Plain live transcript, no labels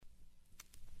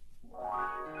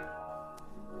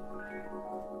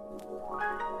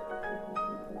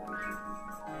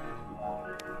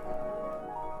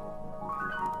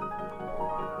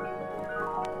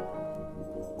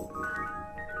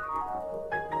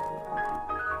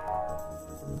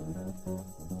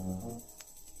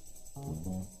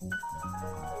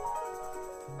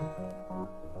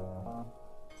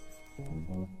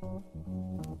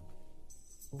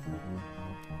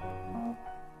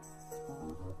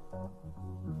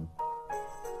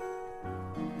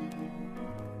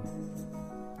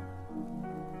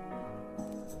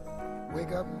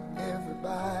Wake up,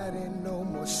 everybody, no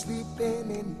more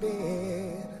sleeping in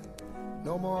bed.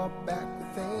 No more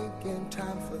backward thinking,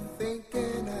 time for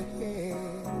thinking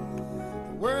ahead.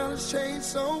 The world has changed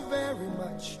so very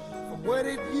much from what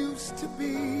it used to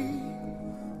be.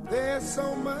 There's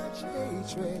so much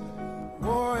hatred,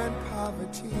 war and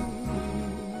poverty.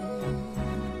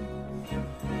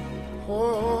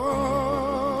 Oh,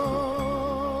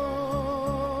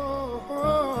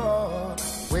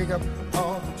 wake up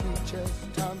all the teachers,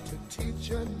 time to teach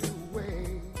a new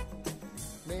way.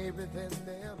 Maybe then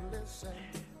they'll listen.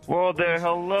 Well,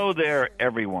 hello there,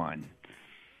 everyone.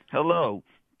 Hello.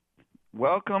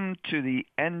 Welcome to the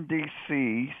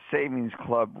NDC Savings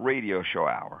Club radio show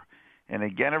hour. And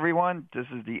again, everyone, this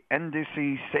is the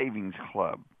NDC Savings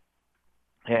Club.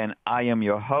 And I am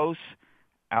your host,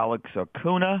 Alex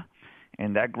Acuna.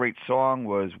 And that great song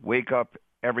was Wake Up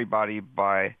Everybody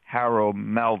by Harold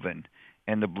Melvin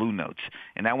and the Blue Notes.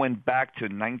 And that went back to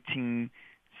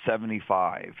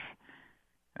 1975.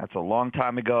 That's a long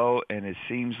time ago, and it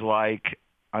seems like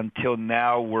until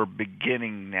now we're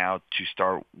beginning now to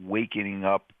start waking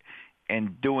up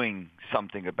and doing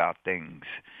something about things.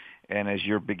 And as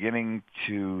you're beginning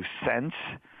to sense,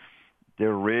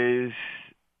 there is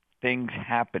things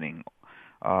happening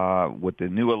with the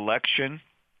new election,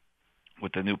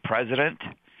 with the new president.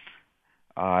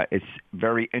 It's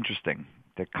very interesting.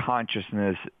 The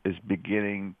consciousness is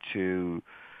beginning to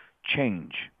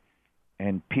change.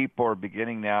 And people are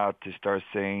beginning now to start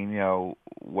saying, you know,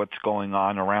 what's going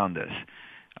on around us.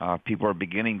 People are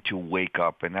beginning to wake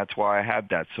up, and that's why I have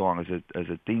that song as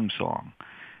a theme song,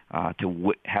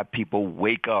 to have people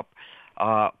wake up.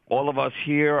 All of us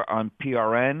here on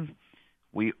PRN,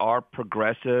 we are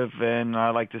progressive, and I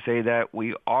like to say that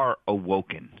we are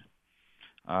awoken.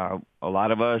 A lot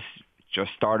of us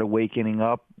just started waking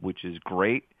up, which is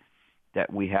great,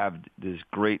 that we have this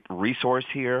great resource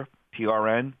here,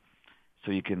 PRN.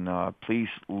 So you can please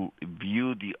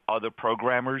view the other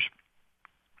programmers,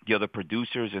 the other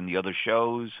producers, and the other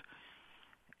shows.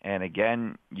 And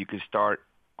again, you can start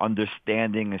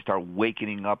understanding and start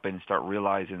waking up and start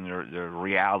realizing their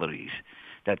realities,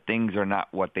 that things are not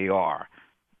what they are.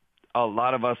 A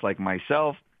lot of us, like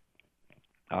myself,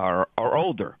 are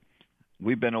older.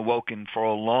 We've been awoken for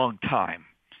a long time.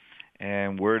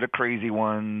 And we're the crazy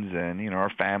ones, and, you know,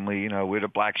 our family, you know, we're the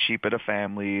black sheep of the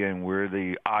family, and we're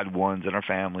the odd ones in our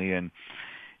family.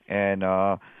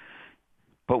 But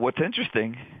what's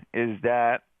interesting is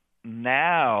that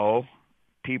now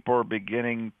people are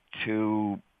beginning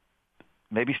to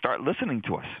maybe start listening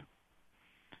to us.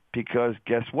 Because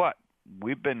guess what?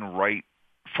 We've been right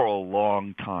for a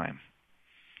long time.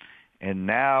 And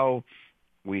now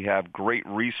we have great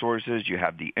resources. You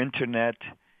have the Internet.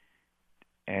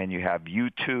 And you have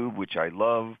YouTube, which I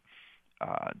love,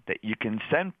 that you can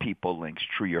send people links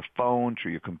through your phone,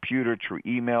 through your computer, through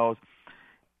emails.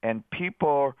 And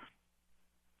people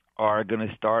are going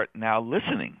to start now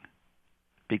listening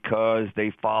because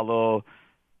they follow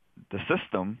the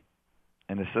system,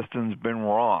 and the system's been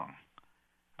wrong.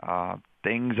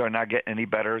 Things are not getting any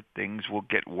better. Things will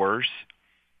get worse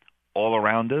all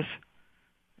around us,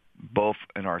 both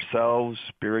in ourselves,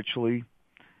 spiritually,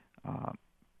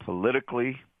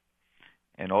 politically,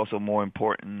 and also more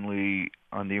importantly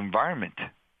on the environment.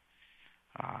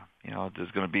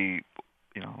 There's going to be,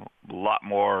 a lot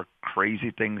more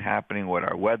crazy things happening with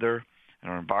our weather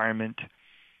and our environment.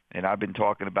 And I've been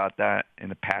talking about that in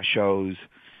the past shows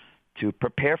to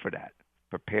prepare for that,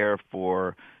 prepare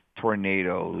for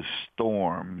tornadoes,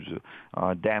 storms,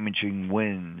 damaging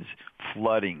winds,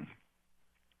 flooding.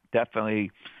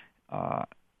 Definitely,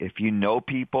 if you know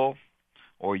people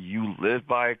or you live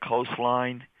by a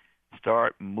coastline,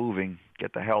 start moving.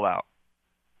 Get the hell out.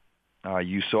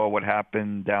 You saw what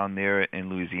happened down there in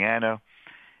Louisiana,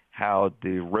 how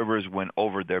the rivers went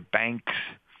over their banks,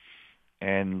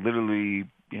 and literally,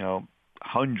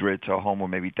 hundreds of homes or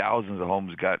maybe thousands of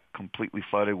homes got completely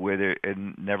flooded where there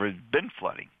had never been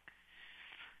flooding.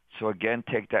 So again,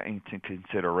 take that into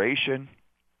consideration.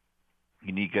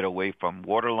 You need to get away from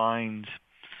water lines.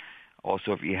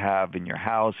 Also, if you have in your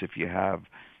house, if you have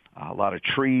a lot of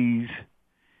trees,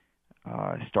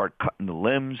 start cutting the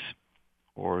limbs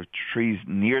or trees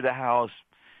near the house.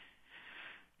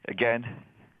 Again,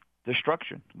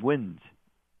 destruction, winds.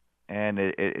 And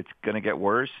it's going to get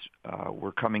worse.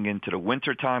 We're coming into the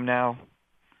winter time now.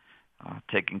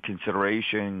 Taking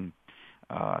consideration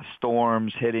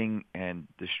storms hitting and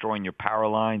destroying your power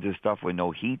lines and stuff with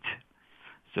no heat.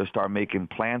 So start making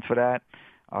plans for that.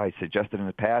 I suggested in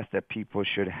the past that people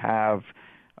should have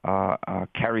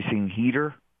kerosene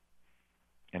heater.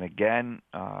 And again,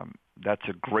 that's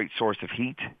a great source of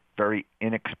heat, very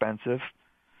inexpensive.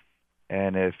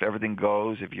 And if everything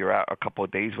goes, if you're out a couple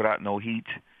of days without no heat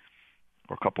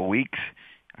or a couple of weeks,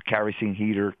 a kerosene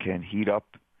heater can heat up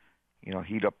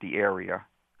the area.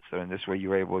 So in this way,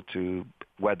 you're able to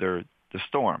weather the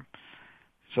storm.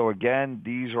 So again,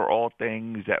 these are all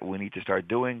things that we need to start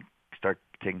doing, start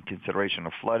taking consideration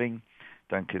of flooding,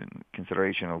 taking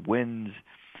consideration of winds,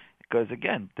 because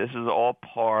again, this is all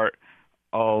part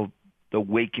of the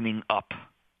wakening up.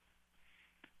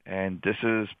 And this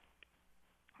is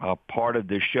part of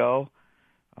the show.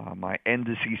 My End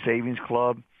to Sea Savings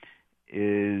Club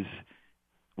is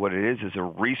what it is a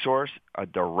resource, a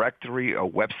directory, a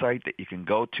website that you can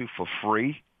go to for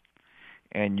free.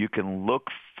 And you can look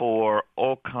for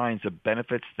all kinds of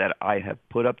benefits that I have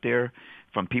put up there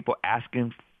from people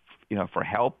asking, for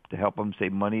help to help them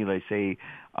save money, let's say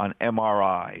on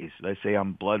MRIs, let's say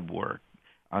on blood work,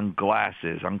 on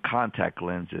glasses, on contact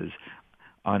lenses,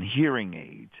 on hearing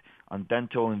aids, on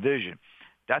dental and vision.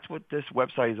 That's what this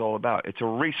website is all about. It's a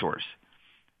resource.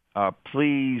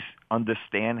 Please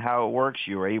understand how it works.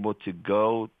 You're able to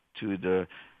go to the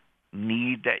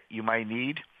need that you might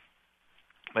need.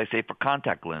 Let's say for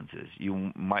contact lenses,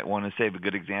 you might want to save a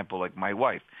good example like my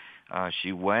wife.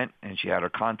 She went and she had her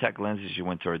contact lenses. She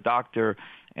went to her doctor,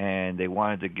 and they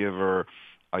wanted to give her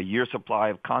a year's supply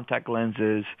of contact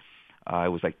lenses.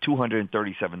 It was like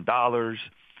 $237.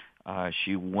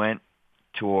 She went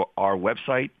to our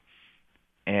website,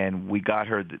 and we got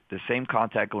her the same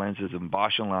contact lenses in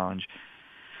Bausch & Lomb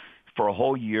for a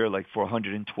whole year, like for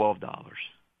 $112.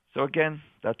 So again,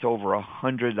 that's over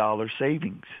 $100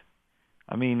 savings.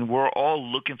 I mean, we're all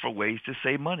looking for ways to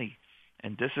save money.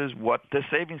 And this is what the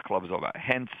Savings Club is all about.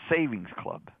 Hence, Savings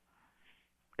Club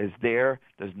is there.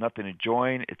 There's nothing to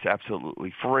join. It's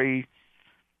absolutely free.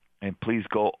 And please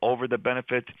go over the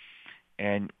benefits.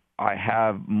 And I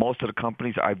have most of the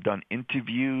companies, I've done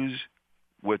interviews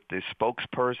with the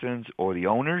spokespersons or the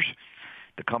owners.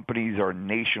 The companies are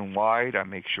nationwide. I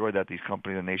make sure that these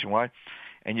companies are nationwide.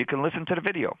 And you can listen to the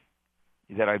video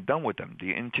that I've done with them,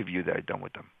 the interview that I've done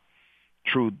with them,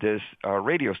 through this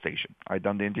radio station. I've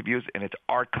done the interviews, and it's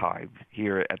archived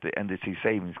here at the NDC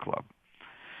Savings Club.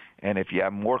 And if you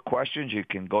have more questions, you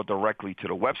can go directly to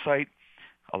the website.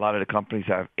 A lot of the companies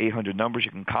have 800 numbers.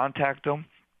 You can contact them.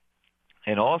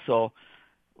 And also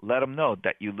let them know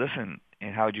that you listen.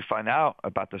 And how did you find out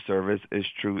about the service is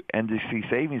through NDC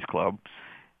Savings Club.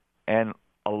 And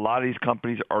a lot of these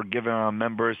companies are giving our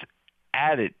members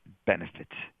added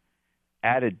benefits,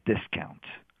 added discounts.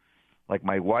 Like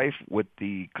my wife with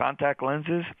the contact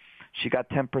lenses, she got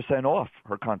 10% off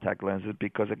her contact lenses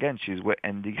because, again, she's with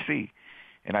NDC,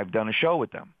 and I've done a show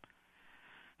with them.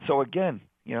 So, again,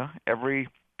 every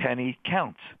penny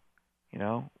counts.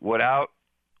 Without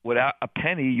a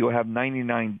penny, you'll have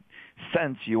 99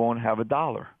 cents. You won't have a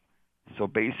dollar. So,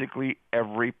 basically,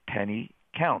 every penny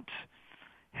counts.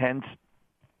 Hence,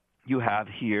 you have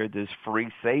here this free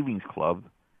savings club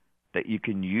that you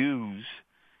can use,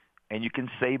 and you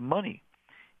can save money.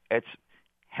 It's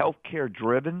healthcare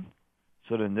driven,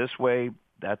 so in this way,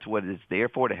 that's what it's there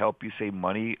for, to help you save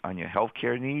money on your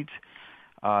healthcare needs.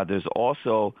 There's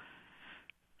also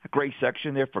a great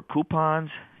section there for coupons.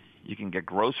 You can get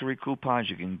grocery coupons.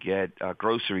 You can get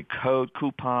grocery code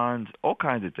coupons, all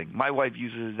kinds of things. My wife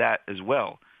uses that as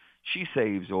well. She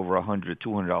saves over $100,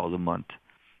 $200 a month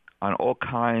on all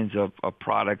kinds of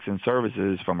products and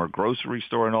services from her grocery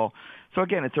store and all. So,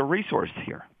 again, it's a resource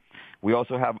here. We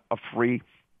also have a free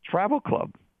travel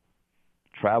club.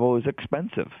 Travel is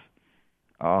expensive.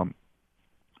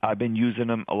 I've been using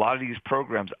them. A lot of these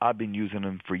programs, I've been using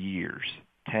them for years,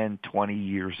 10, 20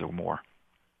 years or more.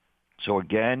 So,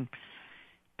 again,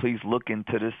 please look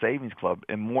into the Savings Club.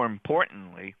 And more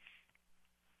importantly,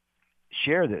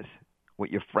 share this with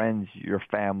your friends, your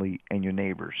family, and your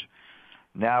neighbors.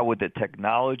 Now with the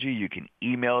technology, you can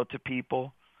email it to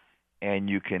people, and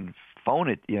you can phone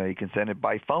it. You can send it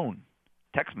by phone,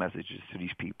 text messages to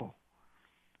these people.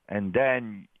 And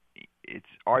then it's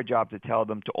our job to tell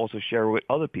them to also share it with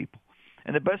other people.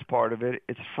 And the best part of it,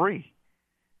 it's free.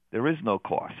 There is no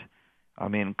cost. I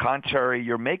mean, contrary,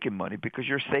 you're making money because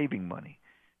you're saving money.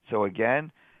 So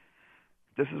again,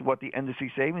 this is what the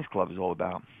NDC Savings Club is all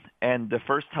about. And the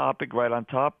first topic right on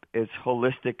top is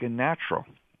holistic and natural,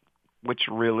 which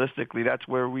realistically, that's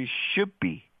where we should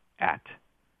be at.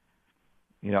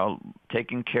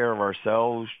 Taking care of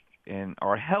ourselves and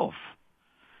our health.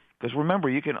 Because remember,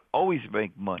 you can always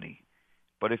make money.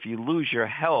 But if you lose your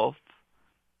health,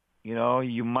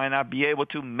 you might not be able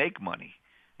to make money.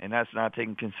 And that's not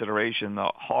taking consideration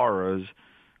the horrors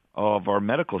of our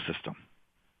medical system,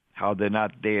 how they're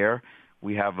not there.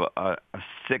 We have a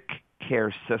sick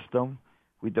care system.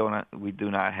 We do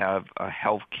not have a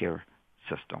health care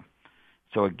system.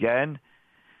 So again,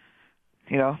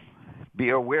 be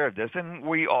aware of this, and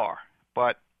we are.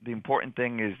 But the important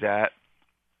thing is that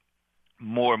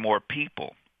more and more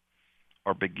people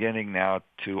are beginning now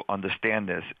to understand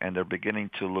this, and they're beginning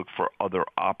to look for other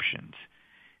options.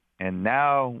 And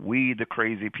now we, the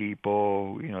crazy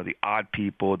people, the odd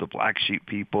people, the black sheep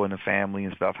people in the family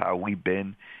and stuff, how we've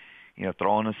been,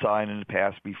 thrown aside in the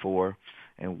past before,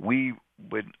 and we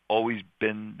would always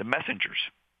been the messengers.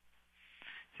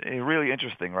 It's really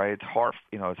interesting, right?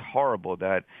 It's horrible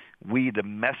that we, the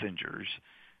messengers,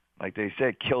 like they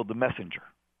said, killed the messenger.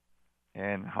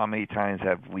 And how many times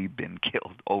have we been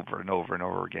killed over and over and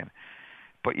over again?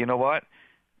 But you know what?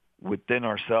 Within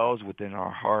ourselves, within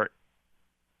our heart,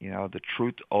 the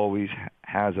truth always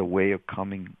has a way of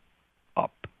coming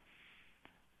up.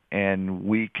 And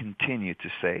we continue to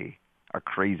say our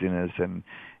craziness and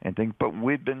think, but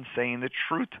we've been saying the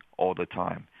truth all the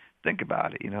time. Think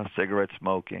about it, cigarette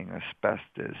smoking,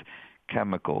 asbestos,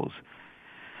 chemicals,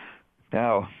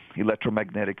 now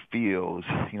electromagnetic fields,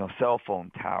 cell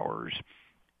phone towers,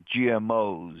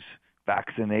 GMOs,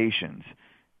 vaccinations.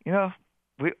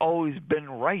 We've always been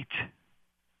right.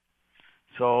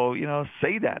 So,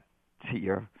 say that to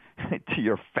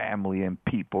your family and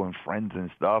people and friends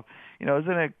and stuff.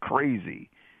 Isn't it crazy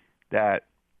that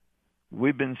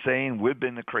we've been saying we've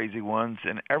been the crazy ones,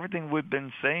 and everything we've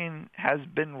been saying has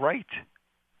been right?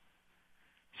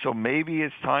 So maybe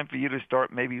it's time for you to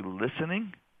start maybe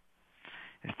listening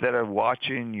instead of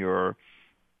watching your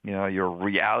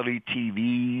reality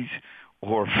TVs,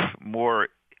 or more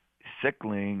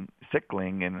sickling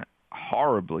and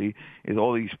horribly is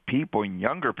all these people and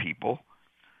younger people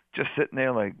just sitting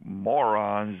there like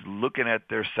morons looking at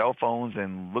their cell phones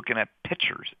and looking at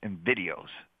pictures and videos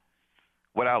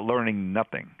without learning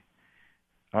nothing.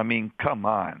 I mean, come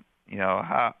on.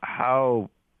 How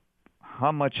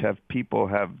much have people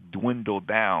have dwindled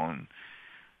down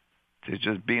to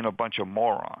just being a bunch of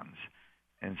morons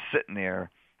and sitting there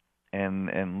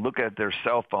and look at their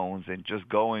cell phones and just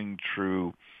going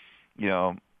through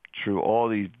all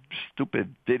these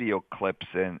stupid video clips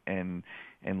and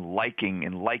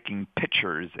liking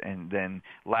pictures and then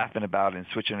laughing about it and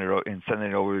switching it and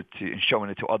sending it over to and showing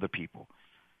it to other people.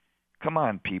 Come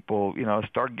on, people,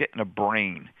 start getting a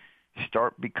brain,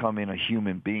 start becoming a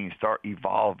human being, start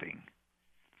evolving.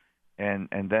 And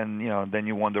then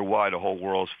you wonder why the whole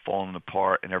world's falling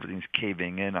apart and everything's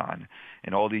caving in on.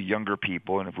 And all these younger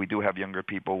people, and if we do have younger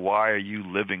people, why are you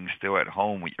living still at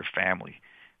home with your family,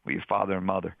 with your father and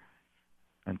mother,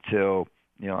 until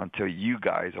you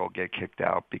guys all get kicked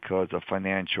out because of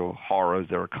financial horrors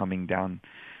that are coming down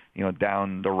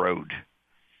the road?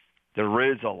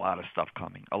 There is a lot of stuff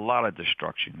coming. A lot of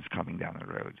destruction is coming down the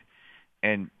road.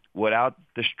 And without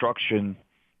destruction,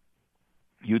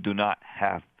 you do not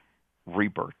have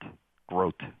rebirth,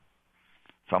 growth.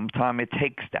 Sometimes it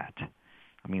takes that.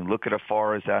 I mean, look at a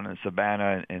forest out in the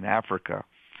savannah in Africa.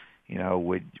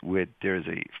 With there's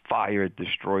a fire, it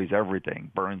destroys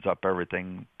everything, burns up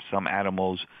everything. Some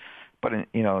animals, but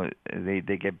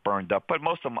they get burned up. But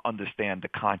most of them understand the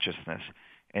consciousness,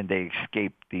 and they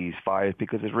escape these fires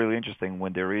because it's really interesting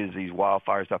when there is these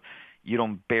wildfire stuff. You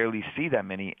don't barely see that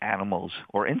many animals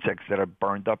or insects that are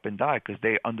burned up and die because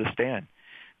they understand.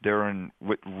 They're in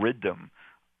rhythm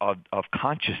of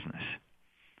consciousness.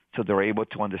 So they're able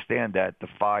to understand that the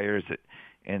fires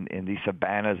in these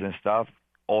savannas and stuff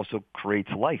also creates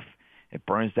life. It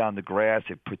burns down the grass,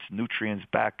 it puts nutrients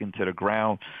back into the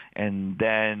ground, and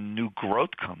then new growth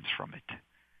comes from it.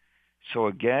 So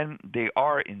again, they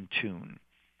are in tune.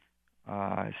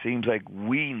 It seems like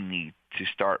we need to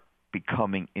start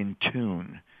becoming in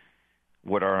tune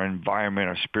with our environment,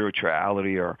 our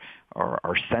spirituality, our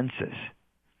senses.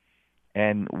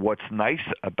 And what's nice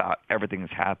about everything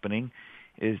that's happening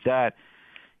is that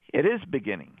it is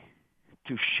beginning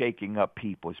to shaking up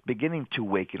people. It's beginning to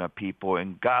waken up people.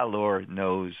 And God, Lord,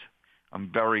 knows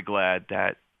I'm very glad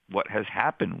that what has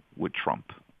happened with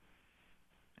Trump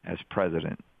as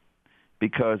president.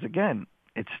 Because, again,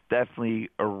 it's definitely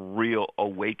a real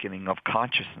awakening of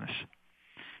consciousness.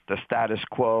 The status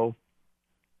quo,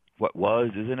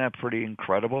 isn't that pretty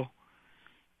incredible?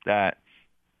 That,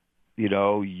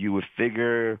 you would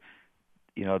figure,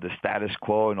 the status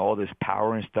quo and all this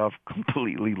power and stuff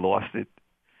completely lost it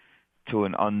to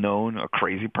an unknown, a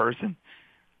crazy person.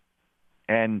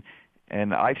 And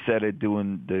I've said it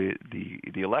during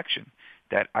the election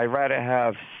that I'd rather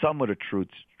have some of the truth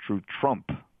through Trump,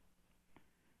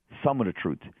 some of the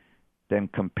truth, than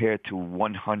compared to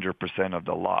 100% of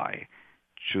the lie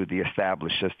through the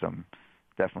established system,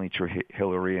 definitely through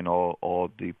Hillary and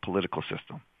all the political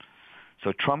system.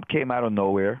 So Trump came out of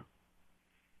nowhere.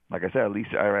 Like I said, at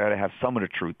least I rather have some of the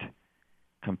truth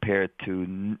compared to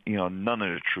none of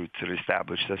the truth to the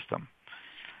established system.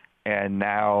 And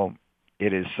now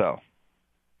it is so.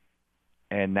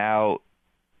 And now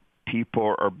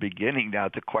people are beginning now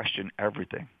to question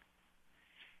everything.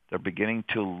 They're beginning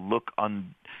to look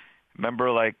on.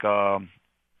 Remember, like the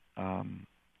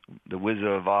Wizard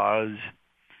of Oz,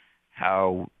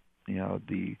 how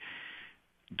the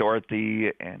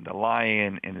Dorothy and the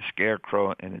lion and the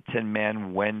scarecrow and the Tin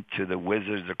Man went to the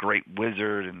wizard, the great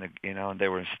wizard, and and they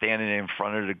were standing in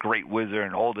front of the great wizard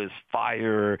and all this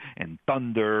fire and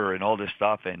thunder and all this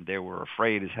stuff, and they were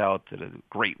afraid as hell to the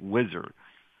great wizard.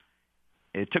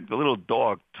 It took the little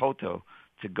dog Toto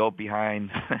to go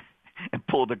behind and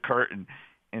pull the curtain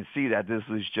and see that this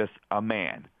was just a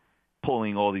man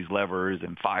pulling all these levers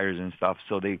and fires and stuff.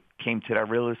 So they came to that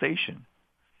realization.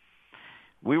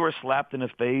 We were slapped in the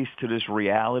face to this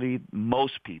reality,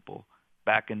 most people,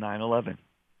 back in 9/11,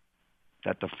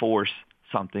 that the force,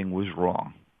 something was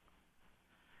wrong.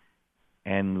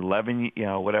 And 11,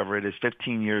 whatever it is,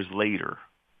 15 years later,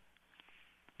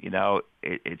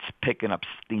 it's picking up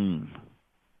steam.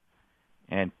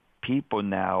 And people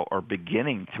now are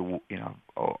beginning to,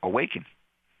 awaken.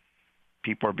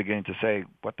 People are beginning to say,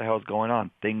 what the hell is going on?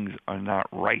 Things are not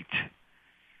right.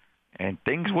 And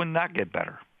things will not get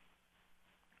better.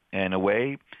 And in a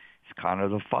way, it's kind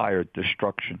of the fire,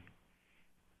 destruction.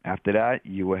 After that,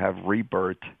 you will have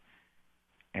rebirth.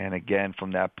 And again,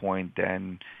 from that point,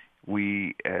 then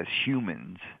we as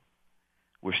humans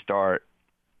will start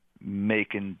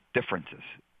making differences.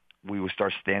 We will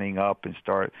start standing up and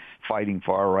start fighting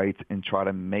for our rights and try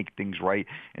to make things right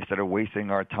instead of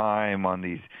wasting our time on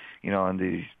these,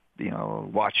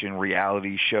 watching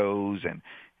reality shows, and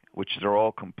which they're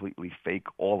all completely fake,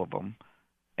 all of them.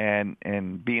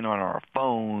 And being on our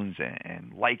phones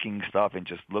and liking stuff and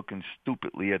just looking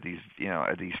stupidly at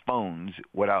these phones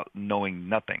without knowing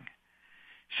nothing.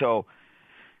 So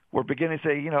we're beginning to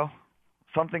say,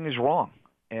 something is wrong,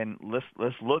 and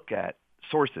let's look at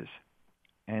sources,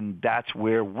 and that's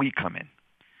where we come in.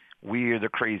 We are the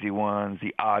crazy ones,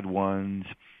 the odd ones,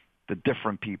 the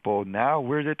different people. Now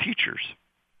we're the teachers,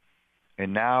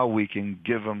 and now we can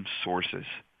give them sources.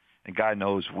 And God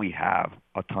knows we have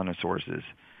a ton of sources.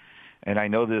 And I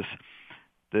know this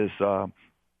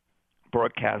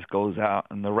broadcast goes out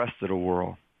in the rest of the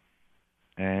world.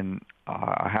 And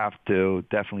I have to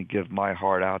definitely give my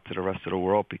heart out to the rest of the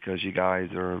world, because you guys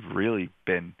are really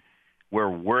been where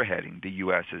we're heading. The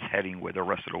U.S. is heading where the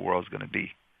rest of the world is going to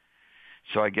be.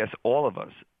 So I guess all of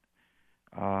us,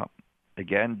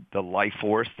 again, the life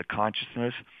force, the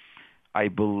consciousness, I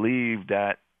believe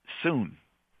that soon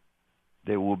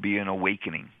there will be an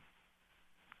awakening.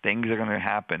 Things are going to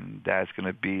happen that's going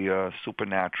to be a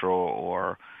supernatural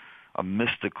or a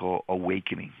mystical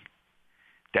awakening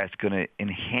that's going to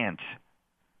enhance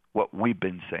what we've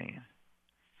been saying.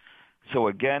 So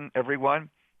again,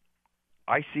 everyone,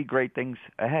 I see great things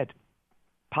ahead,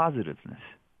 positiveness.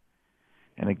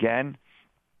 And again,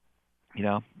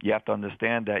 you have to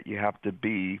understand that you have to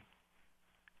be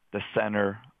the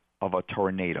center of a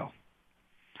tornado.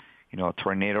 A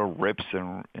tornado rips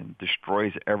and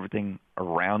destroys everything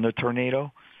around the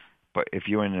tornado. But if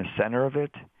you're in the center of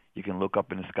it, you can look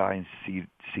up in the sky and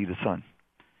see the sun.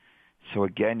 So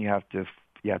again, you have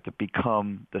to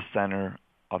become the center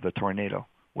of the tornado,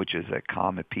 which is a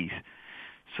calm and peace.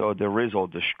 So there is all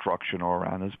destruction all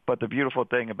around us. But the beautiful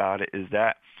thing about it is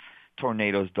that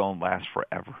tornadoes don't last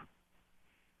forever.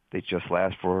 They just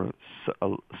last for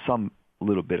some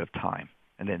little bit of time,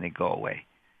 and then they go away.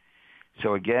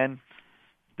 So again,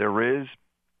 there is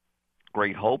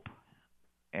great hope.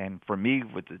 And for me,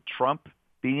 with the Trump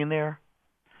being there,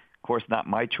 of course, not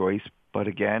my choice, but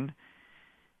again,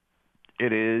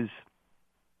 it is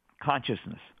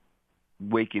consciousness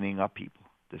wakening up people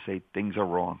to say things are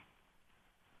wrong.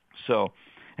 So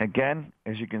again,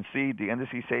 as you can see, the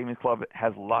Embassy Savings Club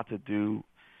has a lot to do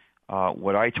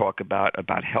what I talk about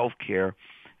healthcare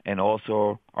and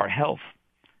also our health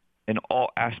in all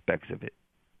aspects of it.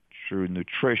 Through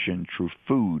nutrition, through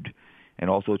food, and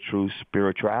also through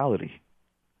spirituality.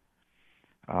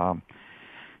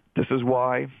 This is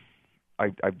why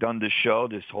I've done this show,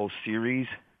 this whole series,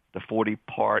 the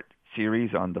 40-part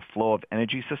series on the flow of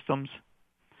energy systems.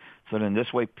 So then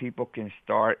this way people can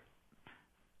start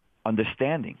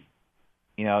understanding.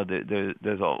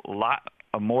 There's a lot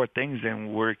of more things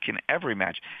than we can ever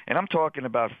imagine. And I'm talking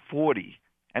about 40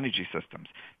 energy systems.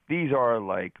 These are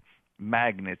like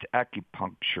magnets,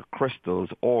 acupuncture, crystals,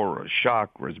 auras,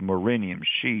 chakras, meridian,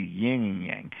 chi, yin and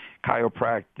yang,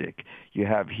 chiropractic. You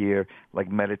have here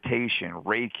like meditation,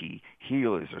 Reiki,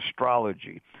 healers,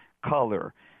 astrology,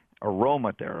 color,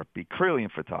 aromatherapy,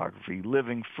 Kirlian photography,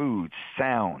 living foods,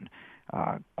 sound,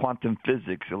 quantum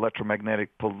physics,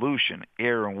 electromagnetic pollution,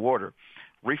 air and water,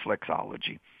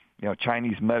 reflexology,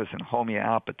 Chinese medicine,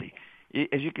 homeopathy.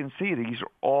 As you can see, these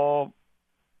are all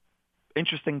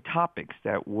interesting topics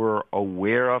that we're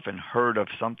aware of and heard of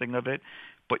something of it,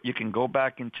 but you can go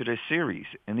back into the series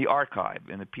in the archive,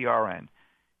 in the PRN,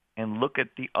 and look at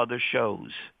the other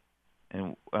shows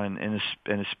and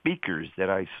the speakers that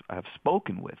I have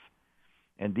spoken with.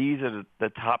 And these are the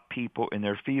top people in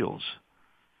their fields.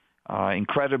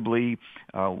 Incredibly,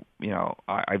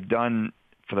 I've done,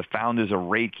 for the founders of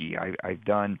Reiki, I've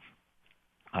done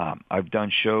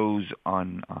shows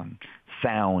on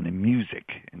sound and music,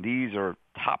 and these are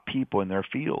top people in their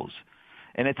fields.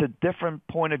 And it's a different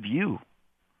point of view,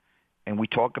 and we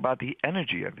talk about the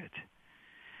energy of it.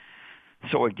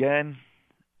 So again,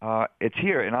 it's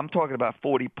here, and I'm talking about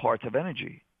 40 parts of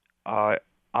energy.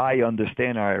 I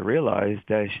understand, I realize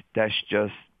that's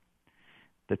just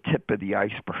the tip of the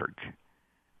iceberg.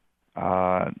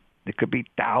 There could be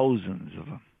thousands of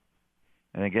them.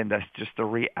 And again, that's just the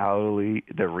reality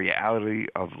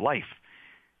of life.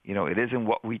 It isn't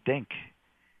what we think.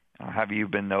 Have you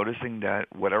been noticing that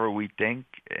whatever we think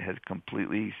has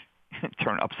completely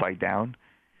turned upside down?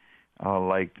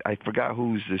 Like, I forgot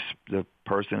who's the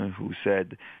person who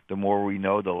said, the more we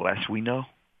know, the less we know,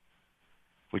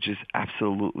 which is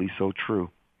absolutely so true.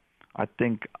 I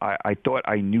think I thought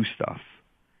I knew stuff,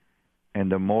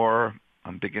 and the more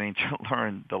I'm beginning to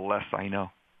learn, the less I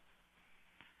know.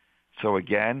 So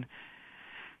again,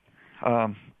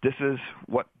 this is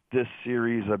what this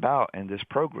series is about, and this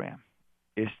program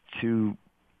is to,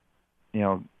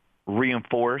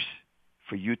 reinforce,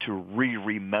 for you to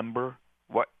remember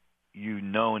what you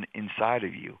know inside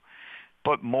of you.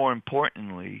 But more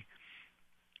importantly,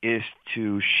 is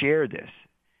to share this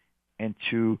and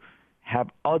to have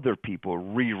other people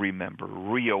remember,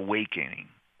 reawakening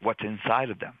what's inside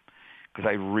of them. Because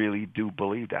I really do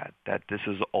believe that this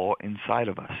is all inside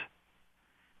of us.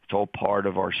 It's all part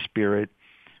of our spirit,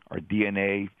 our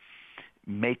DNA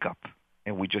makeup,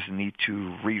 and we just need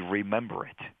to remember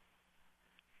it.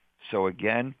 So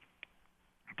again,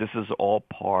 this is all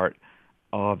part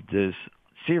of this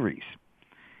series.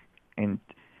 And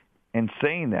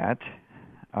saying that,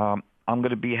 I'm going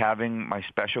to be having my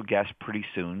special guest pretty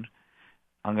soon.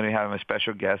 I'm going to have a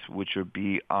special guest, which would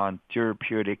be on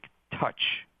Therapeutic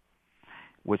Touch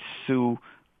with Sue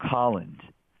Collins.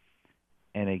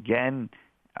 And again,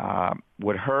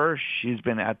 with her, she's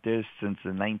been at this since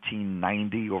the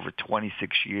 1990, over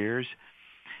 26 years.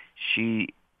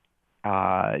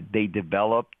 They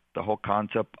developed the whole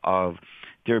concept of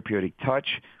therapeutic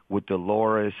touch with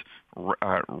Dolores,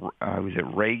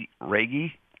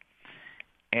 Reggie?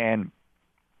 And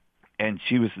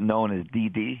she was known as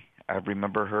DD. I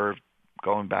remember her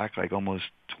going back like almost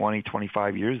 20,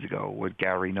 25 years ago with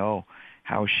Gary No,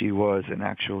 how she was an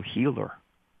actual healer.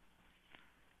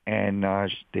 And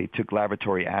they took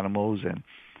laboratory animals,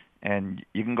 and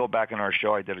you can go back in our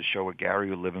show. I did a show with Gary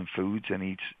who Living Foods, and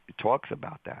he talks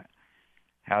about that,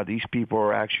 how these people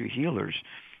are actually healers.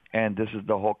 And this is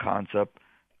the whole concept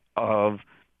of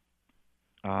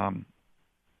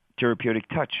therapeutic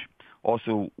touch.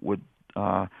 Also with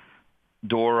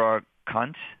Dora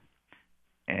Kuntz,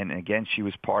 and again, she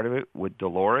was part of it with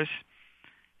Dolores.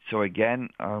 So again,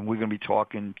 we're going to be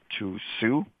talking to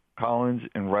Sue Collins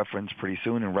pretty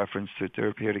soon in reference to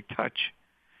therapeutic touch.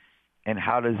 And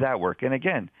how does that work? And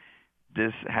again,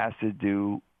 this has to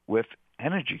do with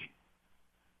energy.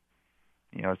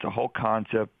 It's a whole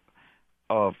concept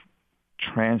of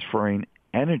transferring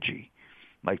energy,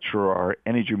 like through our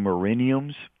energy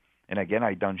meridians. And again,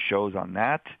 I've done shows on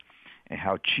that, and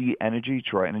how chi energy,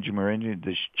 through our energy meridian,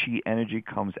 this chi energy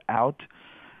comes out.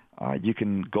 You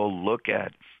can go look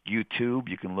at YouTube.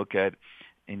 You can look at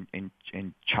in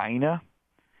China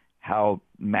how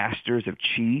masters of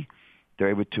chi, they're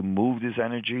able to move this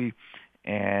energy,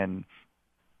 and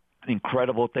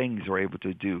incredible things they're able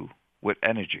to do with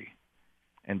energy.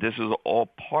 And this is all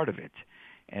part of it.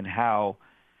 And how,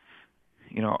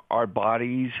 our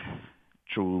bodies,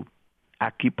 through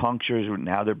acupuncture,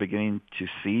 now they're beginning to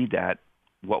see that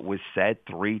what was said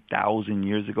 3,000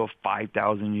 years ago,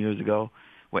 5,000 years ago,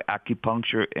 with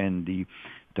acupuncture and the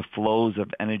flows of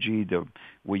energy,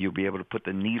 where you'll be able to put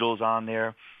the needles on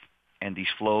there, and these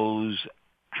flows,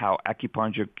 how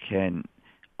acupuncture can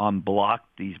unblock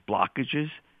these blockages.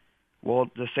 Well,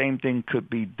 the same thing could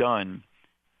be done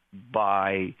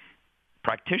by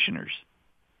practitioners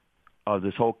of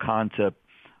this whole concept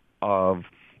of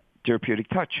therapeutic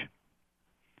touch.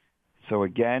 So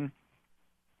again,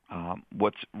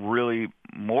 what's really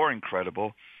more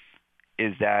incredible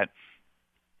is that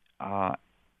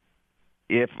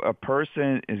if a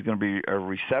person is going to be a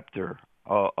receptor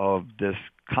of this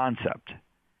concept,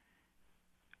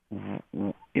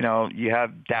 you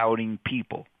have doubting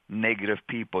people, negative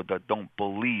people that don't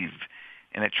believe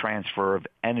in a transfer of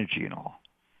energy and all.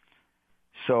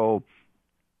 So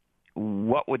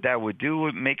what that would do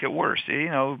would make it worse.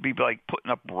 It would be like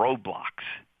putting up roadblocks,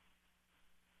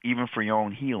 even for your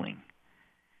own healing.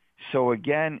 So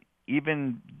again,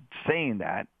 even saying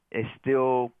that, it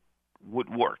still would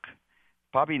work.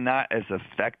 Probably not as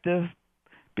effective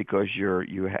because you're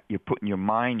putting your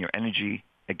mind, your energy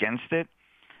against it.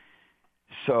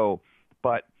 So,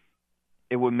 but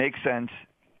it would make sense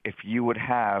if you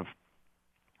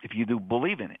do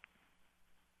believe in it.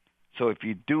 So if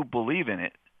you do believe in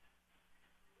it,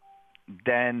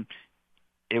 then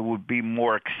it would be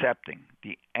more accepting.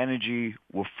 The energy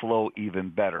will flow even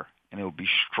better, and it will be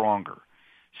stronger.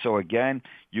 So again,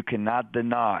 you cannot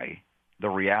deny the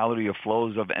reality of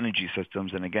flows of energy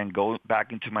systems. And again, go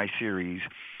back into my series,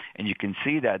 and you can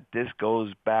see that this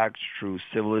goes back through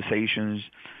civilizations,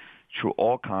 through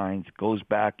all kinds, goes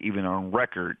back even on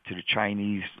record to the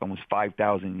Chinese almost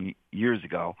 5,000 years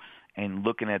ago, and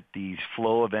looking at these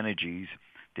flow of energies,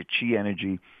 the chi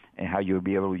energy, and how you'll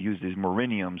be able to use these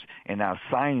meridians. And now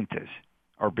scientists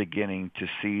are beginning to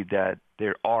see that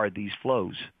there are these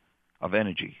flows of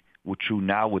energy, which are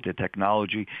now with the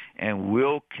technology, and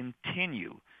will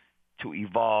continue to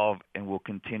evolve, and will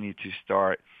continue to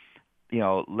start,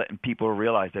 letting people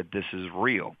realize that this is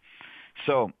real.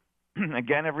 So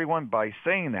again, everyone, by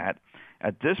saying that,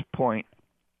 at this point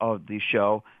of the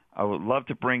show, I would love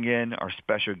to bring in our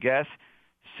special guest,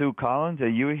 Sue Collins. Are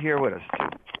you here with us, Sue?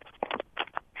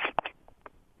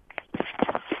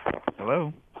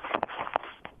 Hello?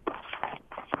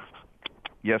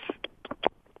 Yes.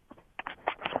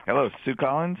 Hello, Sue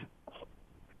Collins?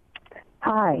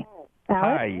 Hi. Alex?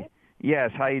 Hi.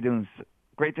 Yes, how you doing?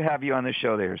 Great to have you on the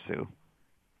show there, Sue.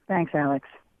 Thanks, Alex.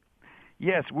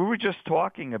 Yes, we were just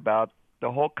talking about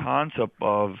the whole concept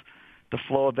of the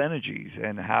flow of energies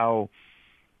and how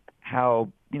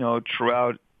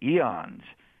throughout eons,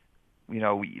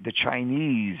 the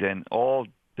Chinese and all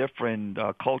different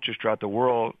cultures throughout the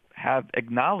world have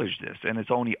acknowledged this, and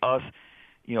it's only us,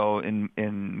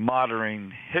 in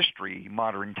modern history,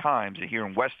 modern times, and here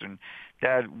in Western,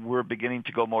 that we're beginning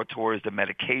to go more towards the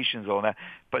medications, all that.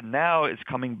 But now it's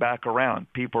coming back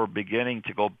around. People are beginning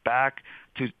to go back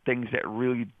to things that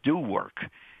really do work,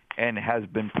 and has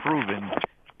been proven,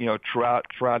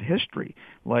 throughout history.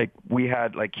 Like we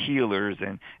had healers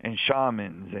and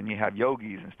shamans, and you have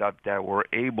yogis and stuff that were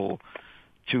able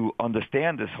to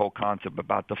understand this whole concept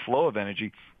about the flow of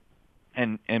energy,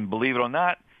 and believe it or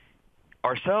not,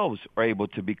 ourselves are able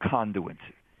to be conduits.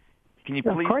 Can you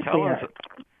please tell us?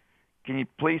 Can you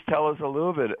please tell us a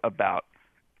little bit about,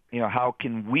 how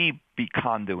can we be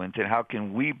conduits, and how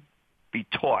can we be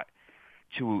taught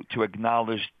to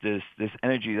acknowledge this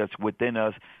energy that's within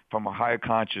us from a higher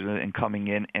consciousness and coming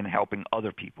in and helping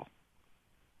other people?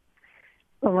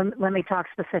 Well, let me talk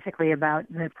specifically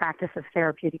about the practice of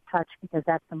therapeutic touch, because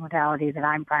that's the modality that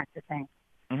I'm practicing.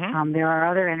 Mm-hmm. There are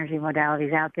other energy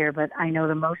modalities out there, but I know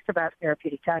the most about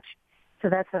therapeutic touch, so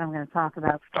that's what I'm going to talk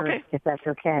about first, if that's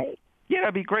okay. Yeah,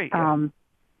 that'd be great. Yeah.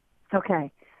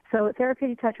 Okay. So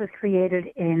therapeutic touch was created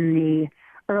in the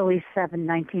early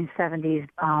 1970s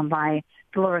by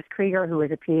Dolores Krieger, who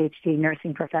is a PhD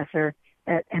nursing professor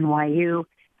at NYU,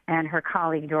 and her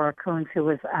colleague Dora Kunz, who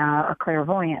was a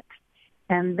clairvoyant.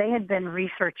 And they had been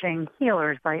researching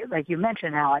healers, like you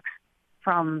mentioned, Alex,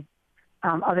 from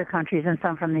other countries and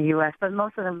some from the U.S., but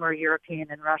most of them were European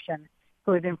and Russian,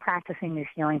 who had been practicing these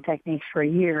healing techniques for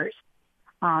years.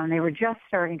 They were just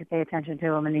starting to pay attention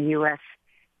to them in the U.S.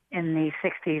 in the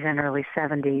 60s and early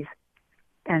 70s.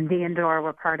 And Dee and Dora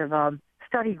were part of a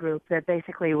study group that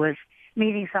basically was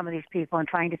meeting some of these people and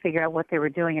trying to figure out what they were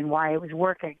doing and why it was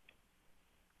working.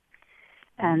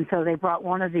 And so they brought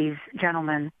one of these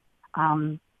gentlemen,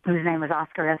 whose name was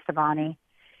Oscar Estebany.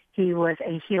 He was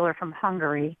a healer from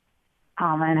Hungary,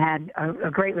 and had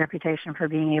a great reputation for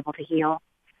being able to heal,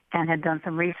 and had done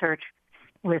some research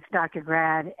with Dr.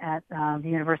 Grad at the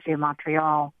University of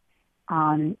Montreal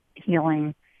on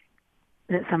healing,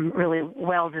 some really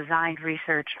well-designed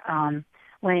research on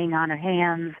laying on of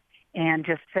hands and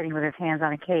just sitting with his hands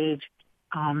on a cage,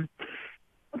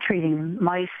 treating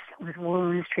mice with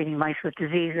wounds, treating mice with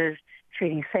diseases,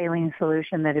 treating saline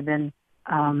solution that had been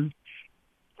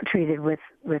treated with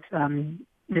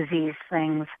disease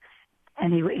things,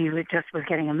 and he just was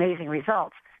getting amazing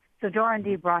results. So Dora and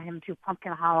Dee brought him to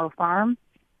Pumpkin Hollow Farm,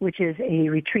 which is a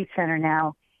retreat center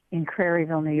now in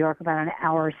Craryville, New York, about an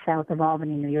hour south of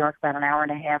Albany, New York, about an hour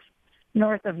and a half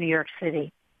north of New York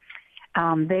City.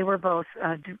 They were both,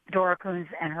 Dora Kunz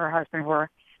and her husband were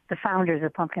the founders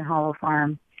of Pumpkin Hollow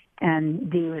Farm, and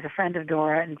Dee was a friend of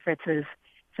Dora and Fritz's,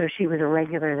 so she was a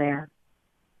regular there.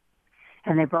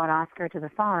 And they brought Oscar to the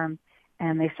farm,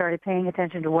 and they started paying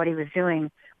attention to what he was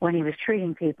doing when he was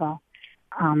treating people.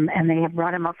 And they had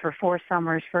brought him up for 4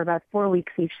 summers, for about 4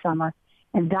 weeks each summer,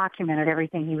 and documented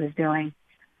everything he was doing.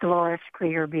 Dolores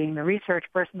Krieger, being the research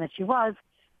person that she was,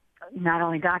 not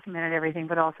only documented everything,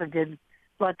 but also did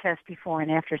blood tests before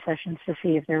and after sessions to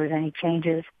see if there was any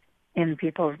changes in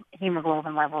people's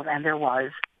hemoglobin levels, and there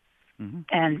was. Mm-hmm.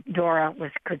 And Dora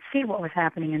could see what was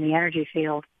happening in the energy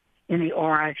field, in the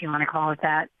aura, if you want to call it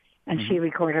that, and she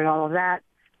recorded all of that.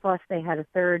 Plus, they had a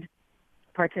third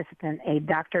participant, a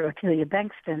Dr. Otelia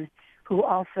Bengtson, who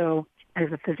also,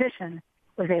 as a physician,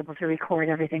 was able to record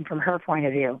everything from her point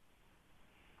of view.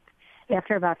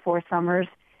 After about 4 summers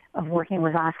of working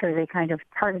with Oscar, they kind of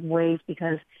parted ways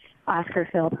because Oscar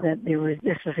felt that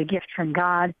this was a gift from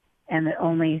God and that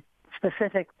only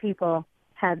specific people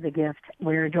had the gift,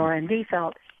 where Dora and Dee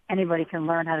felt anybody can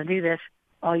learn how to do this.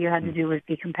 All you had to do was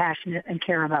be compassionate and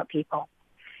care about people.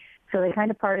 So they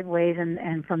kind of parted ways,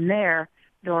 and from there,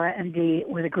 Dora and Dee,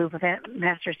 with a group of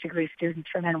master's degree students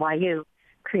from NYU,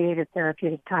 created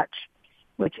Therapeutic Touch,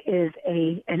 which is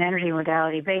an energy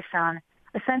modality based on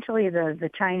essentially the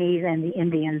Chinese and the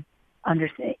Indian,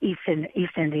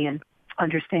 East Indian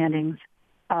understandings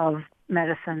of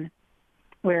medicine,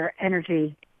 where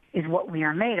energy is what we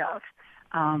are made of.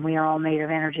 We are all made of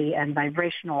energy and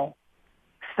vibrational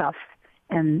stuff,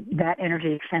 and that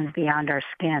energy extends beyond our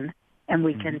skin. And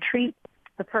we can treat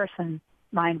the person,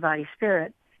 mind, body,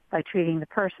 spirit, by treating the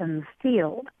person's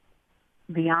field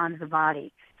beyond the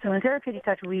body. So in Therapeutic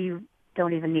Touch, we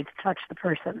don't even need to touch the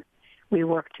person. We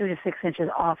work 2 to 6 inches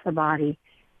off the body,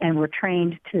 and we're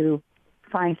trained to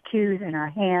find cues in our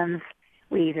hands.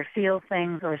 We either feel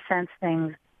things or sense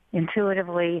things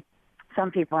intuitively.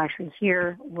 Some people actually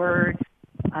hear words.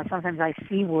 Sometimes I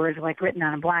see words like written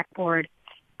on a blackboard.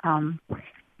 And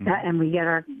we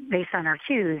get based on our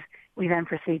cues, we then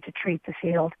proceed to treat the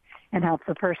field and help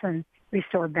the person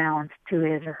restore balance to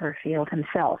his or her field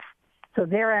himself. So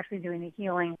they're actually doing the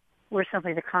healing. We're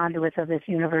simply the conduits of this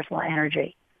universal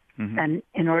energy. Mm-hmm. And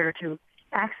in order to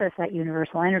access that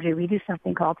universal energy, we do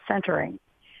something called centering,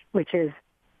 which is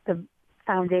the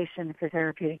foundation for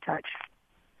Therapeutic Touch.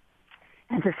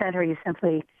 And to center, you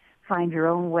simply find your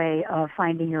own way of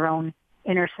finding your own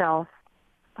inner self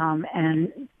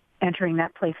and entering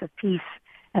that place of peace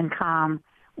and calm,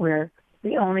 where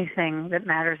the only thing that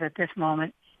matters at this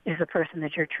moment is the person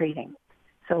that you're treating.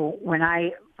 So when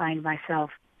I find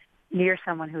myself near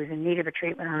someone who is in need of a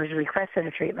treatment or has requested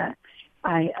a treatment,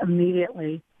 I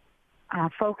immediately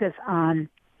focus on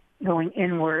going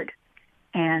inward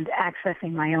and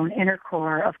accessing my own inner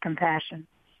core of compassion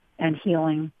and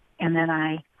healing, and then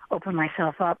I open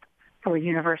myself up for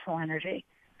universal energy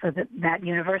so that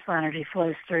universal energy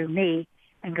flows through me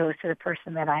and goes to the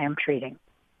person that I am treating.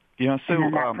 So and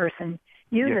then that person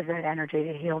uses that energy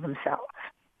to heal themselves.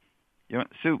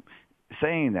 So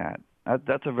saying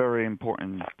that's a very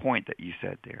important point that you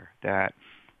said there, that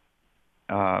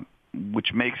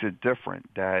which makes it different,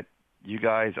 that you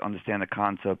guys understand the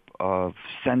concept of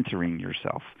centering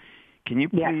yourself. Can you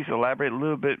please elaborate a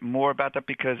little bit more about that?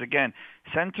 Because, again,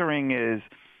 centering is,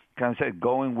 kind of said,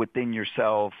 going within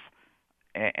yourself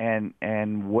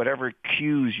and whatever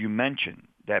cues you mentioned,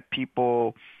 that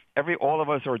people, all of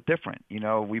us are different.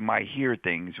 We might hear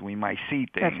things, we might see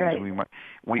things. That's right.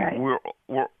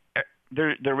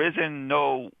 There isn't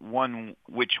no one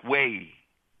which way.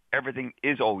 Everything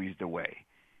is always the way.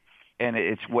 And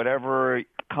it's whatever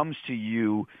comes to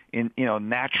you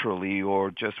naturally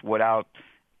or just without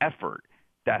effort.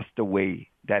 That's the way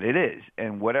that it is.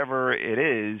 And whatever it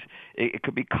is, it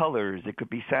could be colors, it could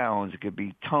be sounds, it could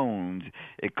be tones,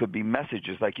 it could be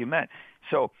messages like you meant.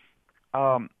 So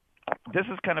this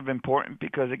is kind of important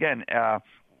because, again, I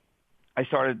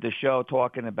started the show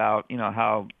talking about,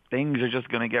 how things are just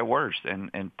going to get worse.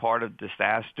 And part of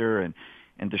disaster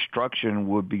and destruction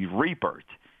would be rebirth.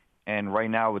 And right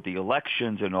now with the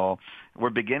elections and all, we're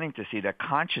beginning to see that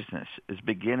consciousness is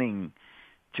beginning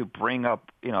to bring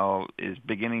up, is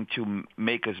beginning to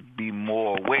make us be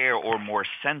more aware or more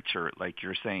centered, like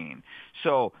you're saying.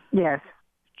 So yes,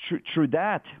 through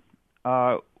that,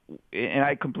 and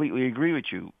I completely agree with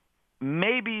you,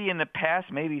 maybe in the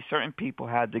past, maybe certain people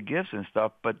had the gifts and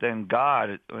stuff, but then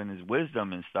God, in His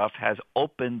wisdom and stuff, has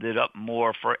opened it up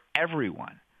more for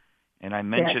everyone. And I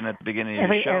mentioned at the beginning of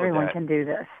the show everyone that can do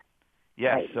this.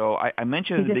 yes. Right. So I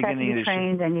mentioned at the beginning of the show.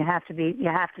 You just have to be trained, and you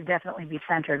have to definitely be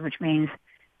centered, which means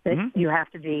that you have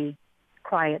to be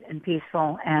quiet and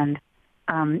peaceful and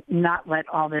not let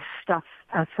all this stuff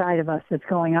outside of us that's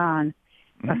going on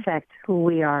affect who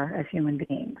we are as human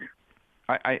beings.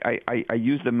 I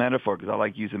use the metaphor because I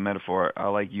like using metaphor. I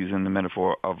like using the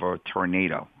metaphor of a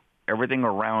tornado. Everything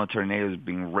around a tornado is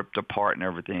being ripped apart and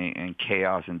everything, and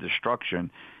chaos and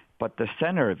destruction. But the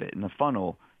center of it, in the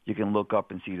funnel, you can look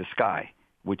up and see the sky,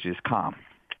 which is calm.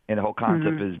 And the whole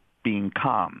concept is being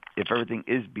calm. If everything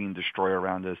is being destroyed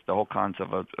around us, the whole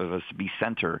concept of us to be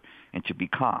centered and to be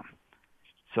calm.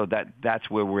 So that's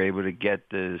where we're able to get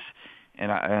this.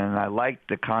 And I like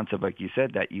the concept, like you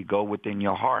said, that you go within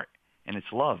your heart, and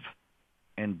it's love.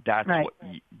 And that's what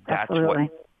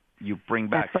you bring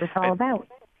back. That's what it's all about.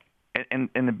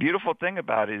 And the beautiful thing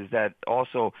about it is that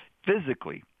also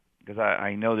physically, because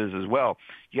I know this as well,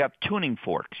 you have tuning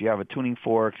forks. You have a tuning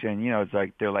forks, and, it's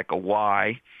like they're like a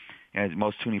Y. And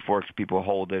most tuning forks, people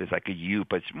hold it as like a U,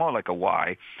 but it's more like a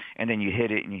Y. And then you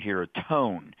hit it, and you hear a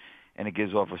tone, and it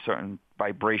gives off a certain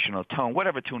vibrational tone,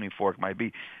 whatever tuning fork might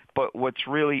be. But what's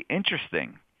really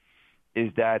interesting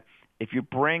is that if you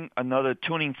bring another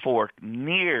tuning fork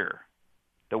near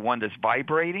the one that's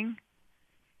vibrating,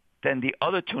 then the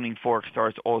other tuning fork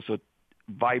starts also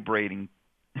vibrating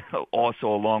also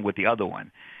along with the other one.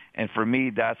 And for me,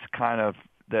 that's kind of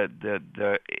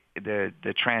the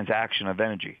transaction of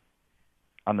energy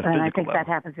on the physical level. And I think that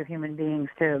happens with human beings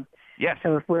too. Yes.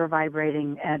 So if we're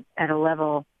vibrating at a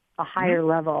level, a higher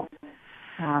level,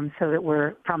 so that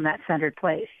we're from that centered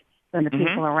place, then the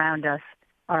people around us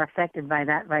are affected by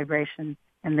that vibration,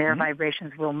 and their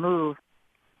vibrations will move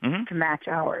to match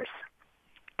ours.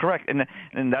 Correct,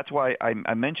 and that's why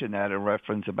I mentioned that in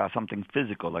reference about something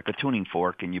physical, like a tuning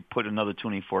fork, and you put another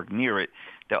tuning fork near it,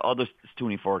 the other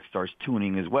tuning fork starts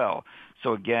tuning as well.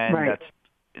 So again,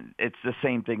 it's the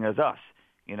same thing as us,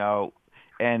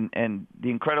 And the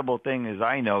incredible thing is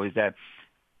that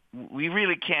we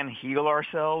really can't heal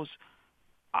ourselves.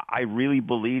 I really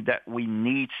believe that we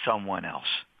need someone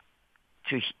else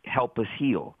to help us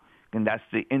heal, and that's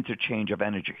the interchange of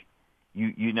energy.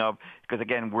 Because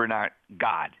again, we're not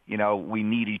God. We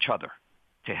need each other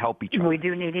to help each other. We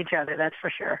do need each other, that's for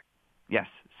sure. Yes.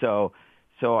 So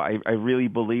I really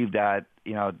believe that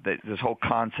that this whole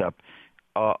concept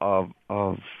of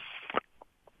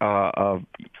the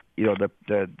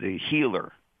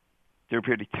healer,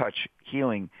 therapeutic touch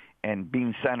healing, and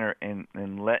being centered and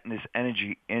letting this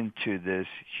energy into this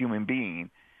human being,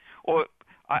 or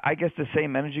I guess the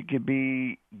same energy could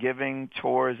be giving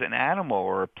towards an animal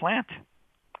or a plant,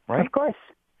 right? Of course.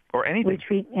 Or anything. We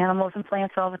treat animals and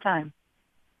plants all the time.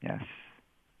 Yes.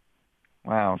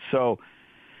 Wow. So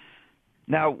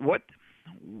now what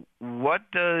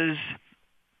does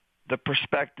the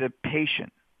prospective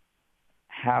patient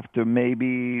have to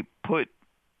maybe put,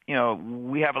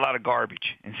 we have a lot of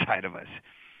garbage inside of us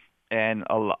and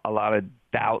a lot of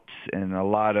doubts and a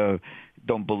lot of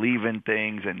don't believe in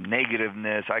things and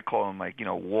negativeness. I call them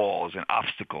walls and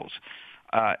obstacles.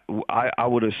 I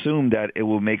would assume that it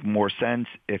will make more sense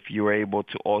if you're able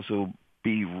to also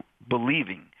be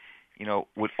believing,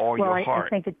 with all your heart. I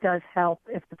think it does help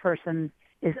if the person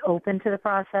is open to the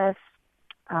process.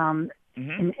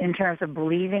 In terms of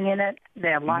believing in it,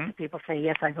 there are lots of people say,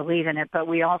 yes, I believe in it, but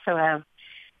we also have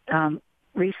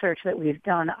research that we've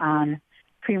done on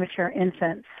premature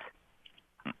infants,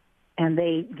 and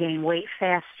they gain weight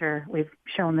faster. We've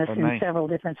shown this in several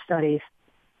different studies.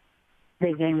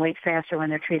 They gain weight faster when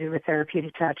they're treated with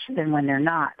therapeutic touch than when they're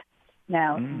not.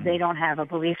 Now, they don't have a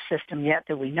belief system yet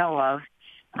that we know of,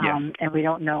 and we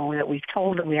don't know that we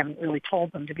haven't really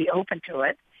told them to be open to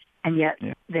it, and yet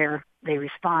they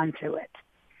respond to it.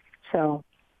 So,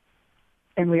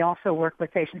 and we also work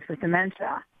with patients with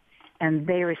dementia, and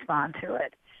they respond to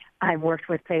it. I've worked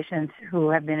with patients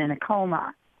who have been in a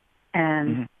coma,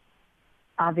 and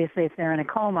obviously if they're in a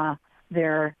coma,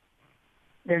 they're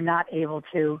not able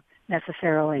to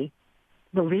necessarily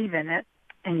believe in it,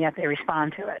 and yet they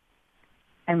respond to it.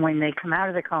 And when they come out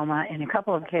of the coma, in a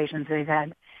couple of occasions they've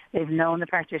known the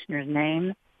practitioner's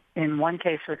name. In one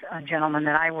case with a gentleman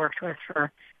that I worked with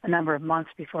for a number of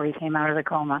months before he came out of the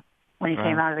coma. When he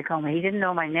came out of the coma, he didn't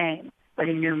know my name, but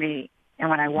he knew me. And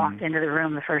when I walked into the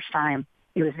room the first time,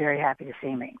 he was very happy to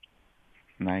see me.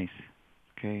 Nice.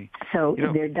 Okay. So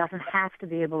there doesn't have to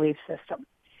be a belief system.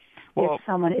 Well, if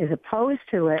someone is opposed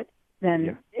to it,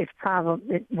 then it's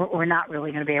probably we're not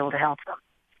really going to be able to help them.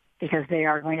 because they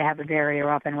are going to have a barrier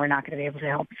up, and we're not going to be able to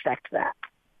help affect that.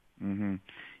 Mm-hmm.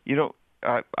 You know,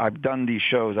 I've done these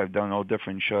shows. I've done all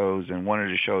different shows, and one of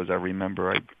the shows I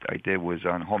remember I did was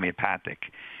on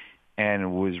homeopathic, and it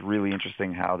was really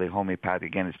interesting how the homeopathic,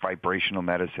 again, it's vibrational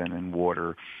medicine and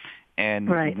water. And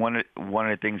right. one of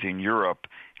the things in Europe,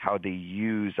 how they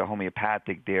use the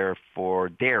homeopathic there for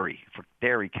dairy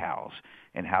cows,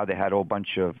 and how they had a whole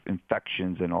bunch of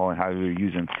infections and all, and how they were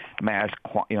using mass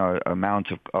amounts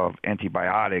of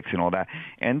antibiotics and all that.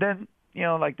 And then,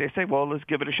 like they say, well, let's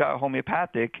give it a shot of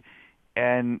homeopathic,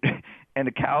 and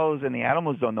the cows and the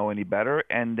animals don't know any better,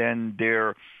 and then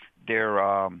their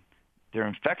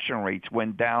infection rates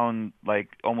went down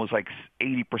almost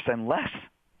 80% less.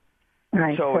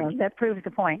 Right. So that proves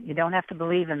the point. You don't have to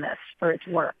believe in this for it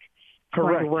to work. It's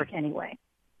correct. going to work anyway.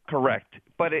 Correct.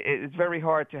 But it's very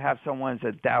hard to have someone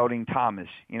that's a doubting Thomas,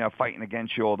 fighting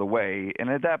against you all the way. And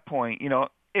at that point,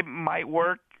 it might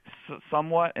work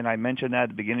somewhat, and I mentioned that at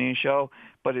the beginning of the show,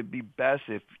 but it'd be best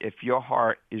if your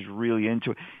heart is really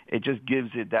into it. It just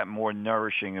gives it that more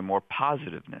nourishing and more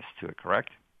positiveness to it, correct?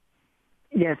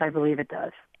 Yes, I believe it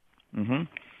does. Mm-hmm.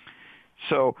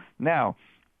 So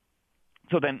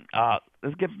then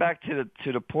let's get back to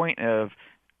the point of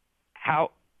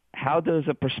how does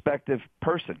a prospective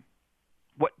person,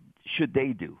 what should they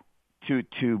do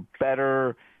to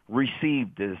better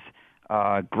receive this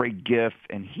great gift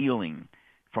and healing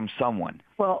from someone?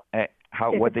 Well, if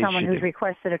it's someone who's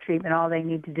requested a treatment, all they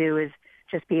need to do is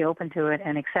just be open to it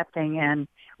and accepting. And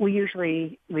we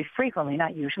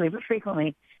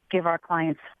frequently give our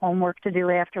clients homework to do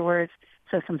afterwards.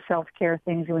 So some self-care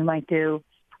things that we might do.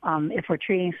 If we're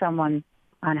treating someone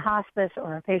on hospice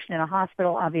or a patient in a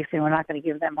hospital, obviously we're not going to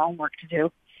give them homework to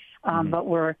do, but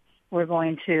we're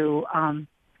going to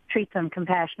treat them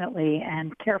compassionately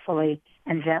and carefully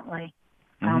and gently.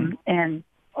 And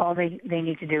all they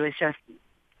need to do is just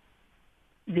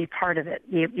be part of it,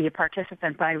 be a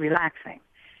participant by relaxing.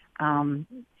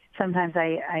 Sometimes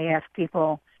I ask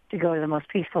people to go to the most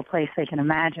peaceful place they can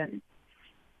imagine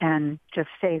and just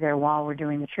stay there while we're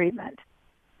doing the treatment.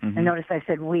 And notice I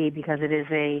said we because it is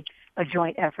a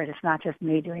joint effort. It's not just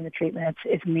me doing the treatment.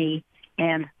 It's me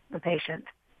and the patient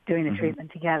doing the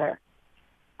treatment together.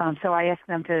 So I ask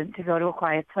them to go to a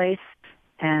quiet place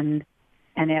and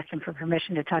ask them for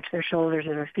permission to touch their shoulders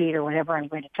or their feet or whatever I'm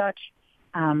going to touch,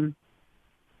 and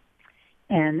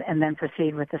then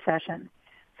proceed with the session.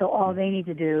 So all they need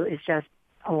to do is just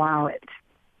allow it.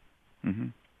 Mm-hmm.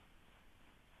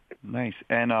 Nice.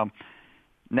 And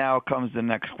now comes the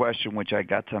next question, which I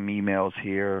got some emails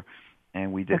here,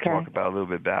 and we did talk about a little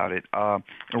bit about it.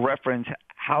 In reference,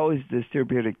 how is this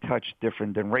therapeutic touch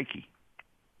different than Reiki?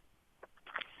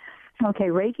 Okay,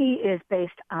 Reiki is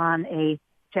based on a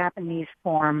Japanese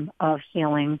form of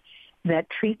healing that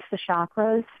treats the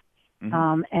chakras,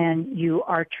 and you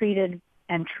are treated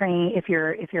and trained. If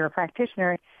you're a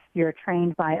practitioner, you're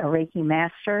trained by a Reiki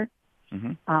master,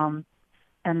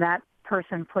 and that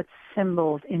person puts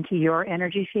symbols into your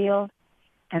energy field,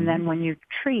 and then when you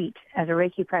treat as a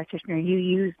Reiki practitioner, you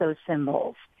use those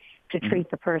symbols to treat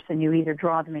the person. You either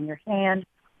draw them in your hand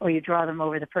or you draw them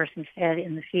over the person's head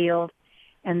in the field.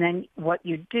 And then what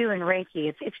you do in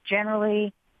Reiki, it's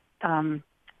generally,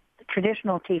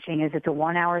 traditional teaching is it's a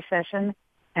 1-hour session,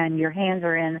 and your hands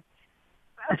are in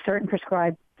a certain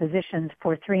prescribed positions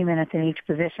for 3 minutes in each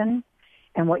position.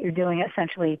 And what you're doing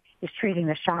essentially is treating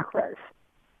the chakras.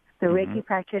 The Reiki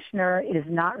practitioner is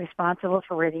not responsible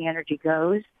for where the energy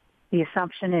goes. The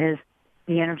assumption is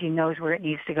the energy knows where it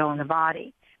needs to go in the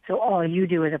body. So all you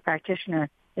do as a practitioner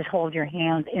is hold your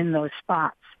hands in those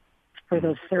spots for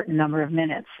those certain number of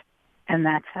minutes, and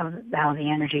that's how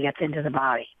the energy gets into the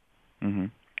body.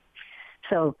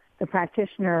 So the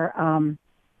practitioner,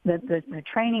 the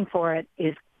training for it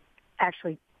is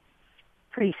actually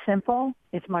pretty simple.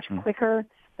 It's much quicker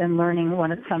than learning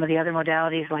some of the other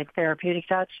modalities like therapeutic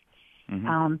touch.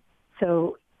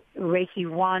 So Reiki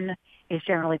 1 is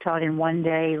generally taught in 1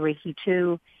 day. Reiki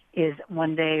 2 is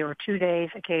 1 day or 2 days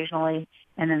occasionally,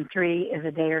 and then 3 is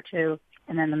a day or two,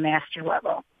 and then the master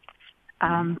level.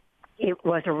 It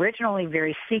was originally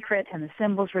very secret, and the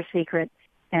symbols were secret,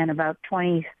 and about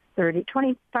 20,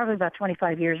 probably about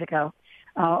 25 years ago,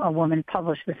 a woman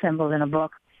published the symbols in a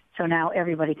book, so now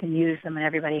everybody can use them and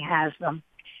everybody has them,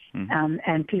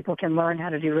 and people can learn how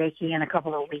to do Reiki in a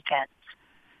couple of weekends.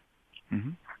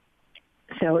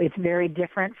 So it's very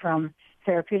different from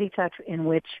therapeutic touch, in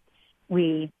which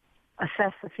we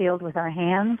assess the field with our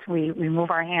hands. We move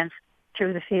our hands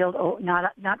through the field,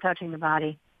 not touching the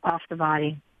body, off the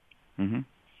body,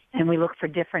 and we look for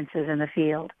differences in the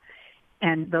field.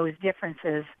 And those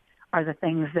differences are the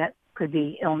things that could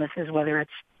be illnesses, whether it's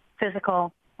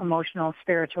physical, emotional,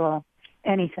 spiritual,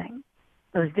 anything.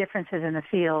 Those differences in the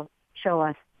field show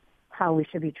us how we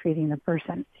should be treating the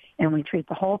person. And we treat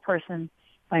the whole person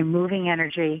by moving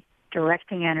energy,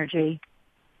 directing energy,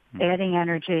 adding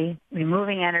energy,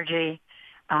 removing energy,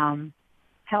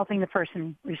 helping the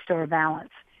person restore balance.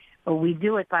 But we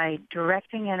do it by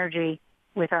directing energy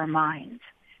with our minds.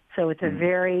 So it's a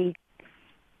very,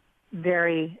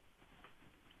 very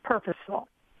purposeful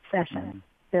session.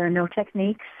 There are no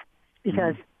techniques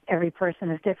because every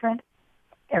person is different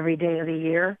every day of the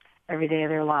year, every day of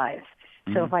their lives.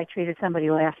 So if I treated somebody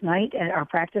last night at our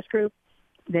practice group,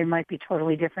 they might be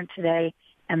totally different today,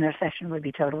 and their session would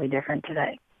be totally different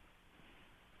today.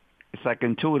 It's like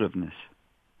intuitiveness.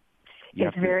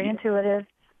 It's very intuitive.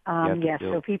 Yes,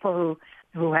 so people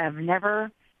who have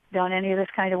never done any of this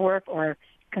kind of work or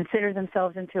consider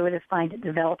themselves intuitive find it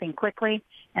developing quickly,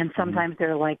 and sometimes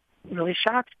they're like really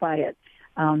shocked by it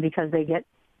because they get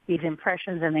these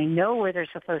impressions and they know where they're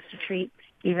supposed to treat,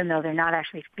 even though they're not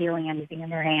actually feeling anything in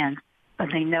their hand, but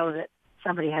they know that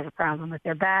somebody has a problem with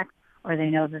their back, or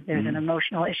they know that there's an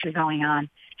emotional issue going on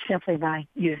simply by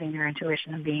using their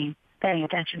intuition and paying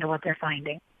attention to what they're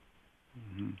finding.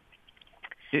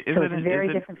 So it's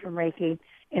very different from Reiki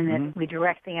in that we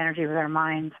direct the energy with our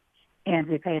minds and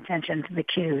we pay attention to the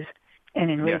cues. And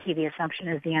in Reiki, the assumption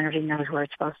is the energy knows where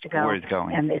it's supposed to go. Where it's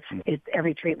going. And it's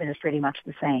every treatment is pretty much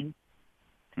the same.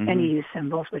 And you use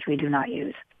symbols, which we do not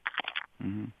use.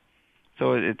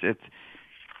 So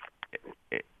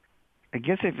I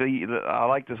guess I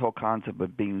like this whole concept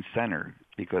of being centered,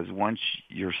 because once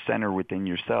you're centered within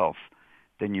yourself,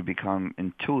 then you become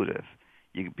intuitive.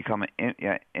 You become an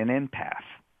empath.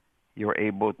 You're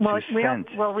able to sense.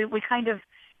 We kind of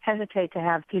hesitate to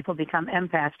have people become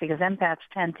empaths because empaths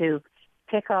tend to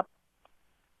pick up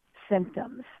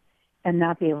symptoms and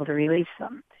not be able to release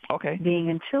them. Okay. Being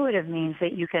intuitive means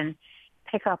that you can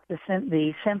pick up the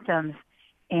symptoms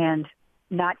and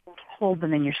not hold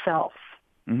them in yourself.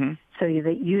 So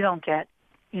that you don't get,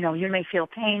 you may feel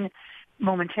pain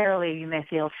momentarily, you may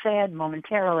feel sad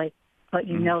momentarily, but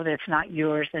you know that it's not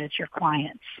yours, that it's your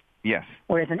client's. Yes.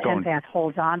 Whereas an empath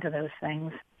holds on to those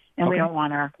things, and we don't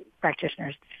want our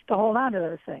practitioners to hold on to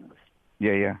those things.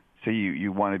 Yeah. So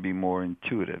you want to be more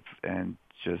intuitive and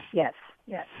just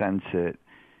sense it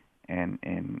and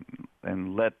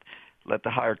let the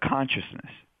higher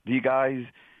consciousness. Do you guys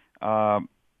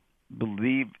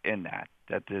believe in that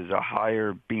there's a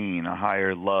higher being, a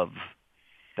higher love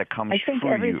that comes through you? I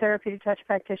think every therapeutic touch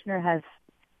practitioner has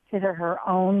his or her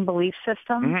own belief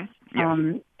system,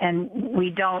 and we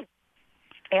don't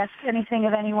ask anything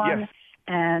of anyone,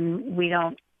 and we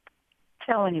don't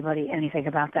tell anybody anything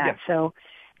about that. So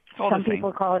some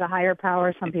people call it a higher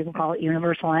power, some people call it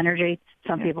universal energy,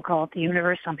 some people call it the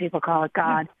universe, some people call it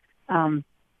God, and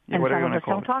some of us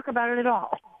don't talk about it at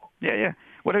all. Yeah.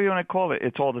 Whatever you want to call it,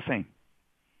 it's all the same.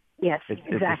 Yes,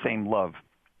 exactly. It's the same love.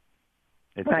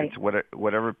 It's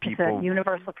whatever people... It's a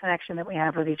universal connection that we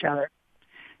have with each other.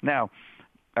 Now,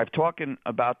 I've talked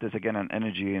about this again on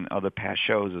Energy and other past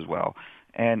shows as well,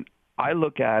 and I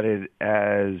look at it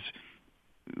as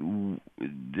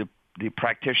the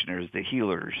practitioners, the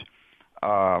healers,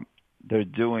 they're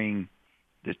doing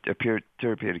this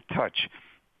therapeutic touch.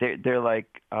 They're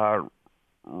like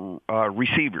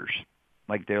receivers,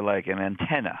 like they're like an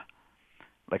antenna,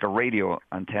 like a radio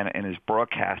antenna, and is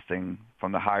broadcasting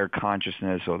from the higher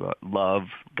consciousness or the love,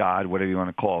 God, whatever you want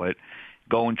to call it,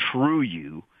 going through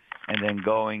you, and then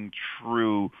going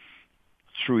through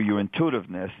your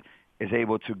intuitiveness is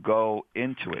able to go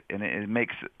into it, and it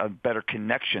makes a better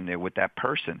connection there with that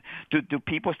person. Do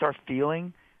people start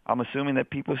feeling? I'm assuming that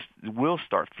people will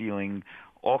start feeling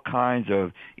all kinds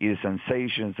of either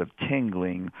sensations of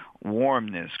tingling,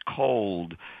 warmness,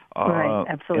 cold. Right,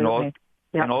 absolutely.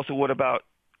 And also, what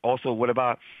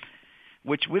about,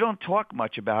 which we don't talk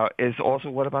much about, is also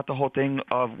what about the whole thing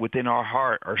of within our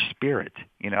heart, our spirit,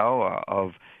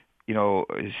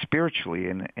 spiritually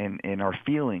and in our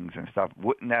feelings and stuff.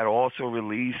 Wouldn't that also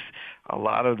release a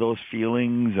lot of those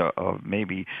feelings of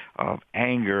maybe of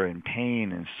anger and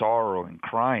pain and sorrow and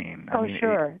crying?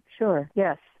 Sure.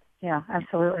 Yes. Yeah,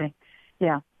 absolutely.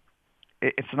 Yeah.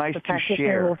 It's nice the to share. The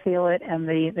practitioner will feel it, and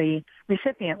the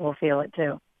recipient will feel it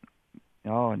too.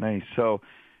 Oh, nice. So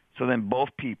then both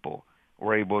people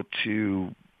were able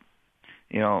to,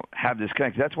 have this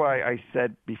connection. That's why I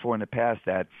said before in the past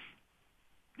that,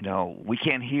 we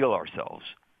can't heal ourselves.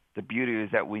 The beauty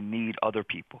is that we need other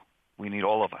people. We need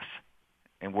all of us,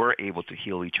 and we're able to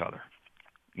heal each other.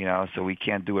 So we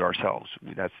can't do it ourselves.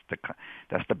 That's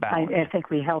the balance. I think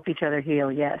we help each other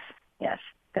heal. Yes,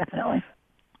 definitely.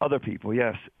 Other people,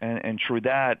 yes, and through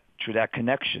that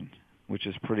connection, which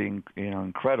is pretty,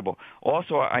 incredible.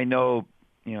 Also, I know,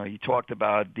 you talked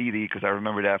about Dee Dee because I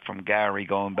remember that from Gary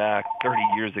going back 30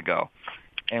 years ago,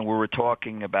 and we were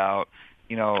talking about,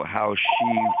 how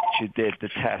she did the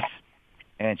tests,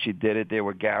 and she did it there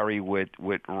with Gary with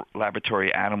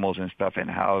laboratory animals and stuff, and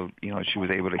how she was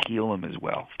able to heal them as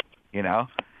well.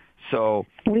 So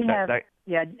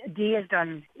Dee has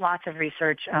done lots of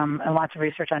research, and lots of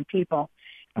research on people.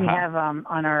 We have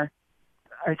on our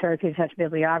Therapeutic Touch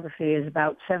bibliography is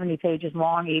about 70 pages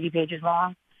long, 80 pages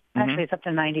long. Actually, it's up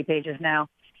to 90 pages now.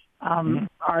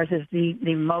 Ours is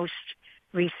the most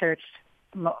researched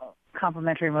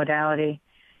complementary modality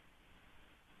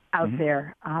out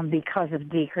there because of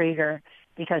Dee Krieger,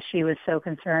 because she was so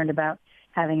concerned about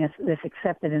having this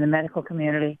accepted in the medical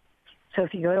community. So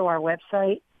if you go to our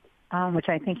website, which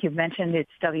I think you've mentioned, it's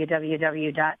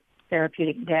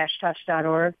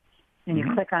www.therapeutic-touch.org, and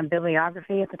you click on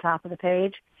bibliography at the top of the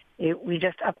page. We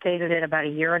just updated it about a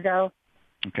year ago,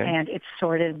 and it's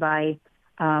sorted by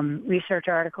research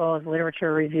articles,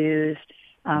 literature reviews,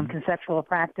 conceptual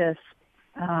practice,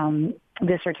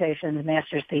 dissertations,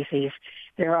 master's theses.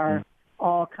 There are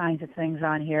all kinds of things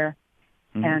on here.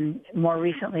 And more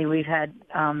recently, we've had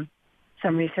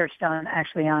some research done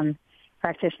actually on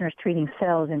practitioners treating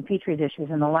cells in petri dishes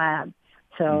in the lab.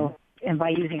 So, and by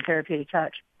using therapeutic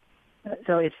touch.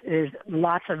 So there's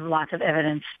lots of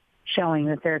evidence showing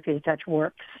that therapeutic touch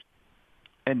works.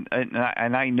 And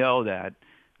I know that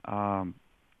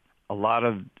a lot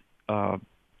of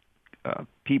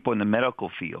people in the medical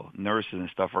field, nurses and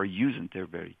stuff, are using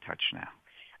therapeutic touch now.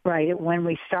 Right. When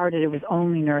we started, it was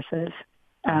only nurses.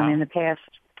 In the past,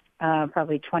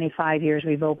 probably 25 years,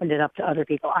 we've opened it up to other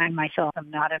people. I myself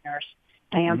am not a nurse.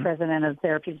 I am president of the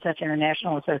Therapeutic Touch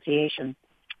International Association,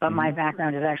 but my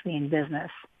background is actually in business.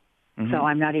 So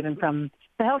I'm not even from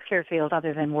the healthcare field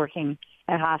other than working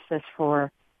at hospice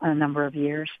for a number of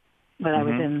years. But I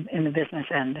was in the business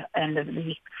end of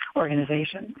the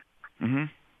organization.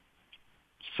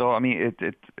 So, I mean,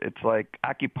 it's like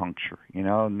acupuncture,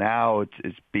 now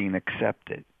it's being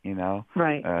accepted,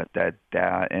 Right.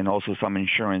 That and also some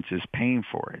insurance is paying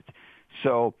for it.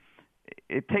 So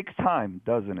it takes time,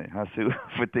 doesn't it, Sue,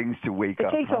 for things to wake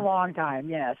up? It takes a long time,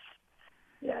 yes.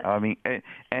 Yes. I mean,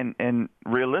 and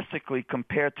realistically,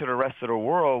 compared to the rest of the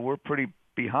world, we're pretty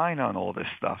behind on all this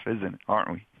stuff, aren't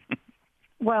we?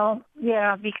 Well,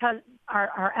 yeah, because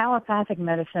our allopathic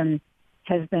medicine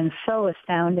has been so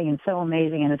astounding and so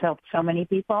amazing and has helped so many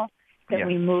people that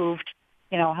we moved,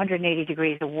 180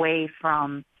 degrees away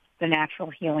from the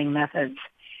natural healing methods.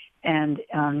 And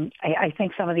I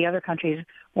think some of the other countries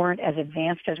weren't as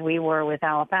advanced as we were with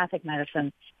allopathic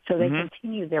medicine, so they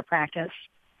continued their practice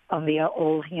of the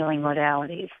old healing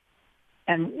modalities.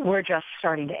 And we're just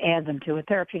starting to add them to it.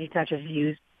 Therapeutic touch is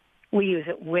used. We use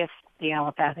it with the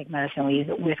allopathic medicine. We use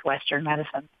it with Western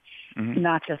medicine,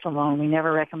 not just alone. We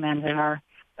never recommend that our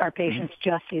patients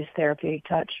just use therapeutic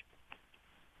touch.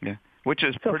 Yeah, which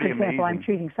is so pretty amazing. For example, I'm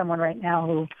treating someone right now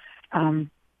who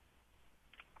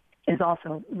is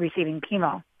also receiving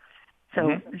chemo.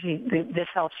 So this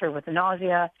helps her with the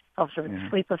nausea, helps her with the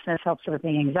sleeplessness, helps her with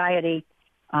the anxiety,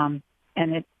 and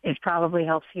it probably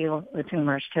helps heal the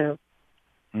tumors too.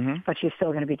 But she's still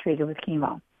going to be treated with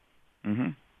chemo.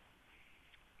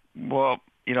 Well,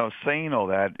 saying all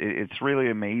that, it's really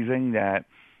amazing that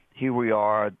here we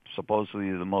are,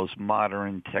 supposedly the most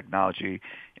modern technology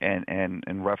and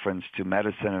in reference to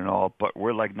medicine and all, but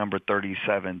we're like number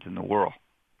 37th in the world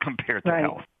compared to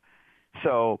health.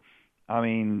 So, I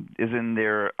mean, isn't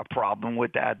there a problem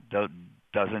with that?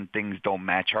 Doesn't things don't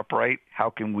match up right? How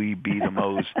can we be the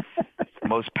most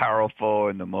powerful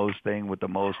and the most thing with the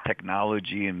most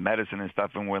technology and medicine and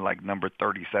stuff, and we're like number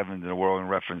 37 in the world in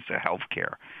reference to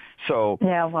healthcare? So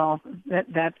yeah, well,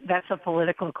 that's a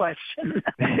political question.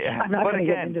 I'm not going to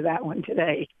get into that one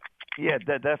today. Yeah,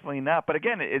 definitely not. But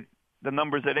again, the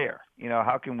numbers are there.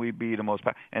 How can we be the most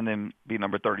and then be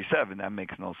number 37? That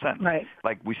makes no sense. Right.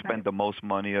 Like we spend the most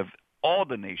money of all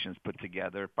the nations put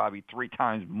together, probably 3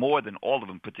 times more than all of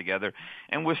them put together,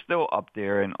 and we're still up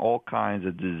there in all kinds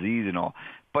of disease and all.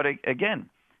 But again,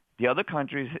 the other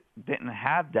countries didn't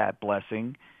have that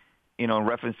blessing, in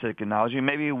reference to technology.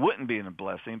 Maybe it wouldn't be a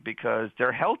blessing because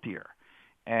they're healthier,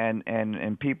 and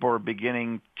people are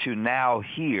beginning to now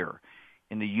here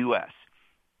in the U.S.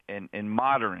 and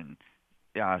modern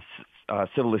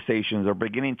civilizations are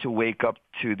beginning to wake up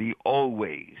to the old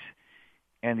ways,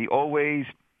 and the old ways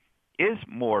is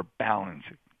more balanced.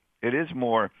 It is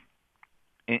more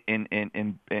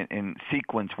in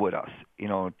sequence with us,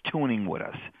 tuning with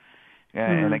us.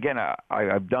 And again,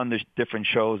 I've done this different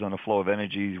shows on the flow of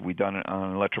energies. We've done it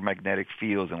on electromagnetic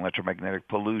fields and electromagnetic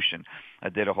pollution. I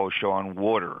did a whole show on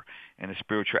water and the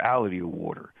spirituality of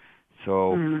water.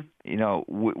 So, you know,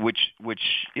 which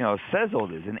you know, says all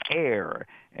this, and air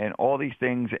and all these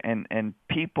things, and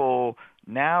people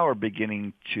now are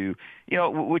beginning to, you know,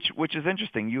 which is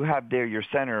interesting. You have there your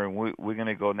center, and we're going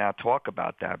to go now talk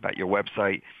about that, about your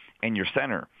website and your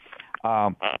center.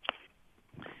 Have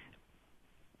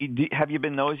you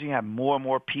been noticing you have more and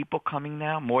more people coming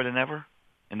now, more than ever,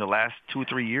 in the last 2 or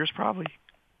 3 years, probably?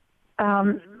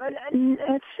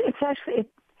 It's actually,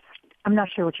 I'm not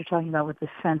sure what you're talking about with the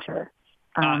center.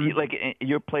 Like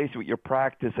your place with your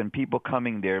practice and people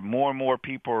coming there, more and more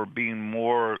people are being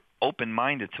more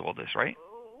open-minded to all this, right?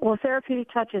 Well,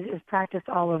 therapeutic touch is practiced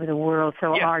all over the world,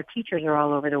 so our teachers are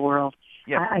all over the world.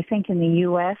 Yeah. I think in the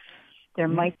U.S. there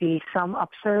might be some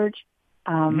upsurge.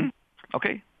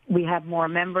 Okay. We have more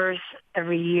members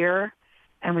every year,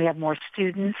 and we have more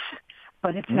students,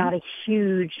 but it's not a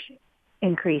huge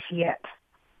increase yet.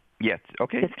 Yet,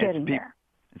 okay. It's getting there.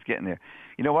 It's getting there.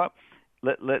 You know what?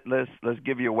 Let's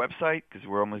give you a website because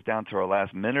we're almost down to our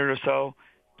last minute or so.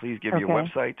 Please give your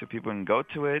website so people can go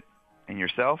to it, and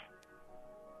yourself.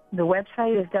 The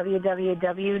website is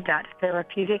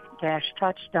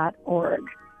www.therapeutic-touch.org,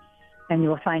 and you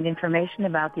will find information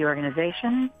about the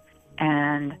organization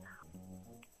and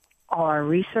our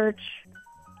research,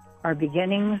 our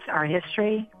beginnings, our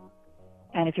history.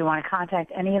 And if you want to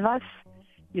contact any of us,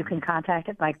 you can contact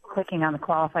it by clicking on the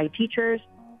Qualified Teachers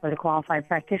or the Qualified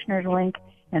Practitioners link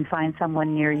and find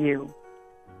someone near you.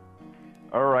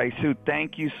 All right, Sue,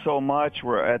 thank you so much.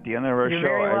 We're at the end of our show.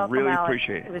 Very welcome, I really Alex.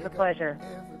 appreciate it. It was a pleasure.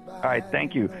 All right,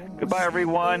 thank you. Goodbye,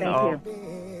 everyone. Thank you.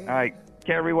 All right,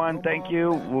 okay, everyone, thank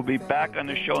you. We'll be back on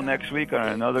the show next week on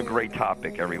another great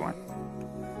topic, everyone.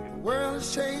 The world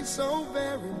has changed so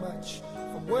very much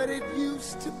from what it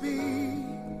used to be.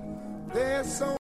 There's so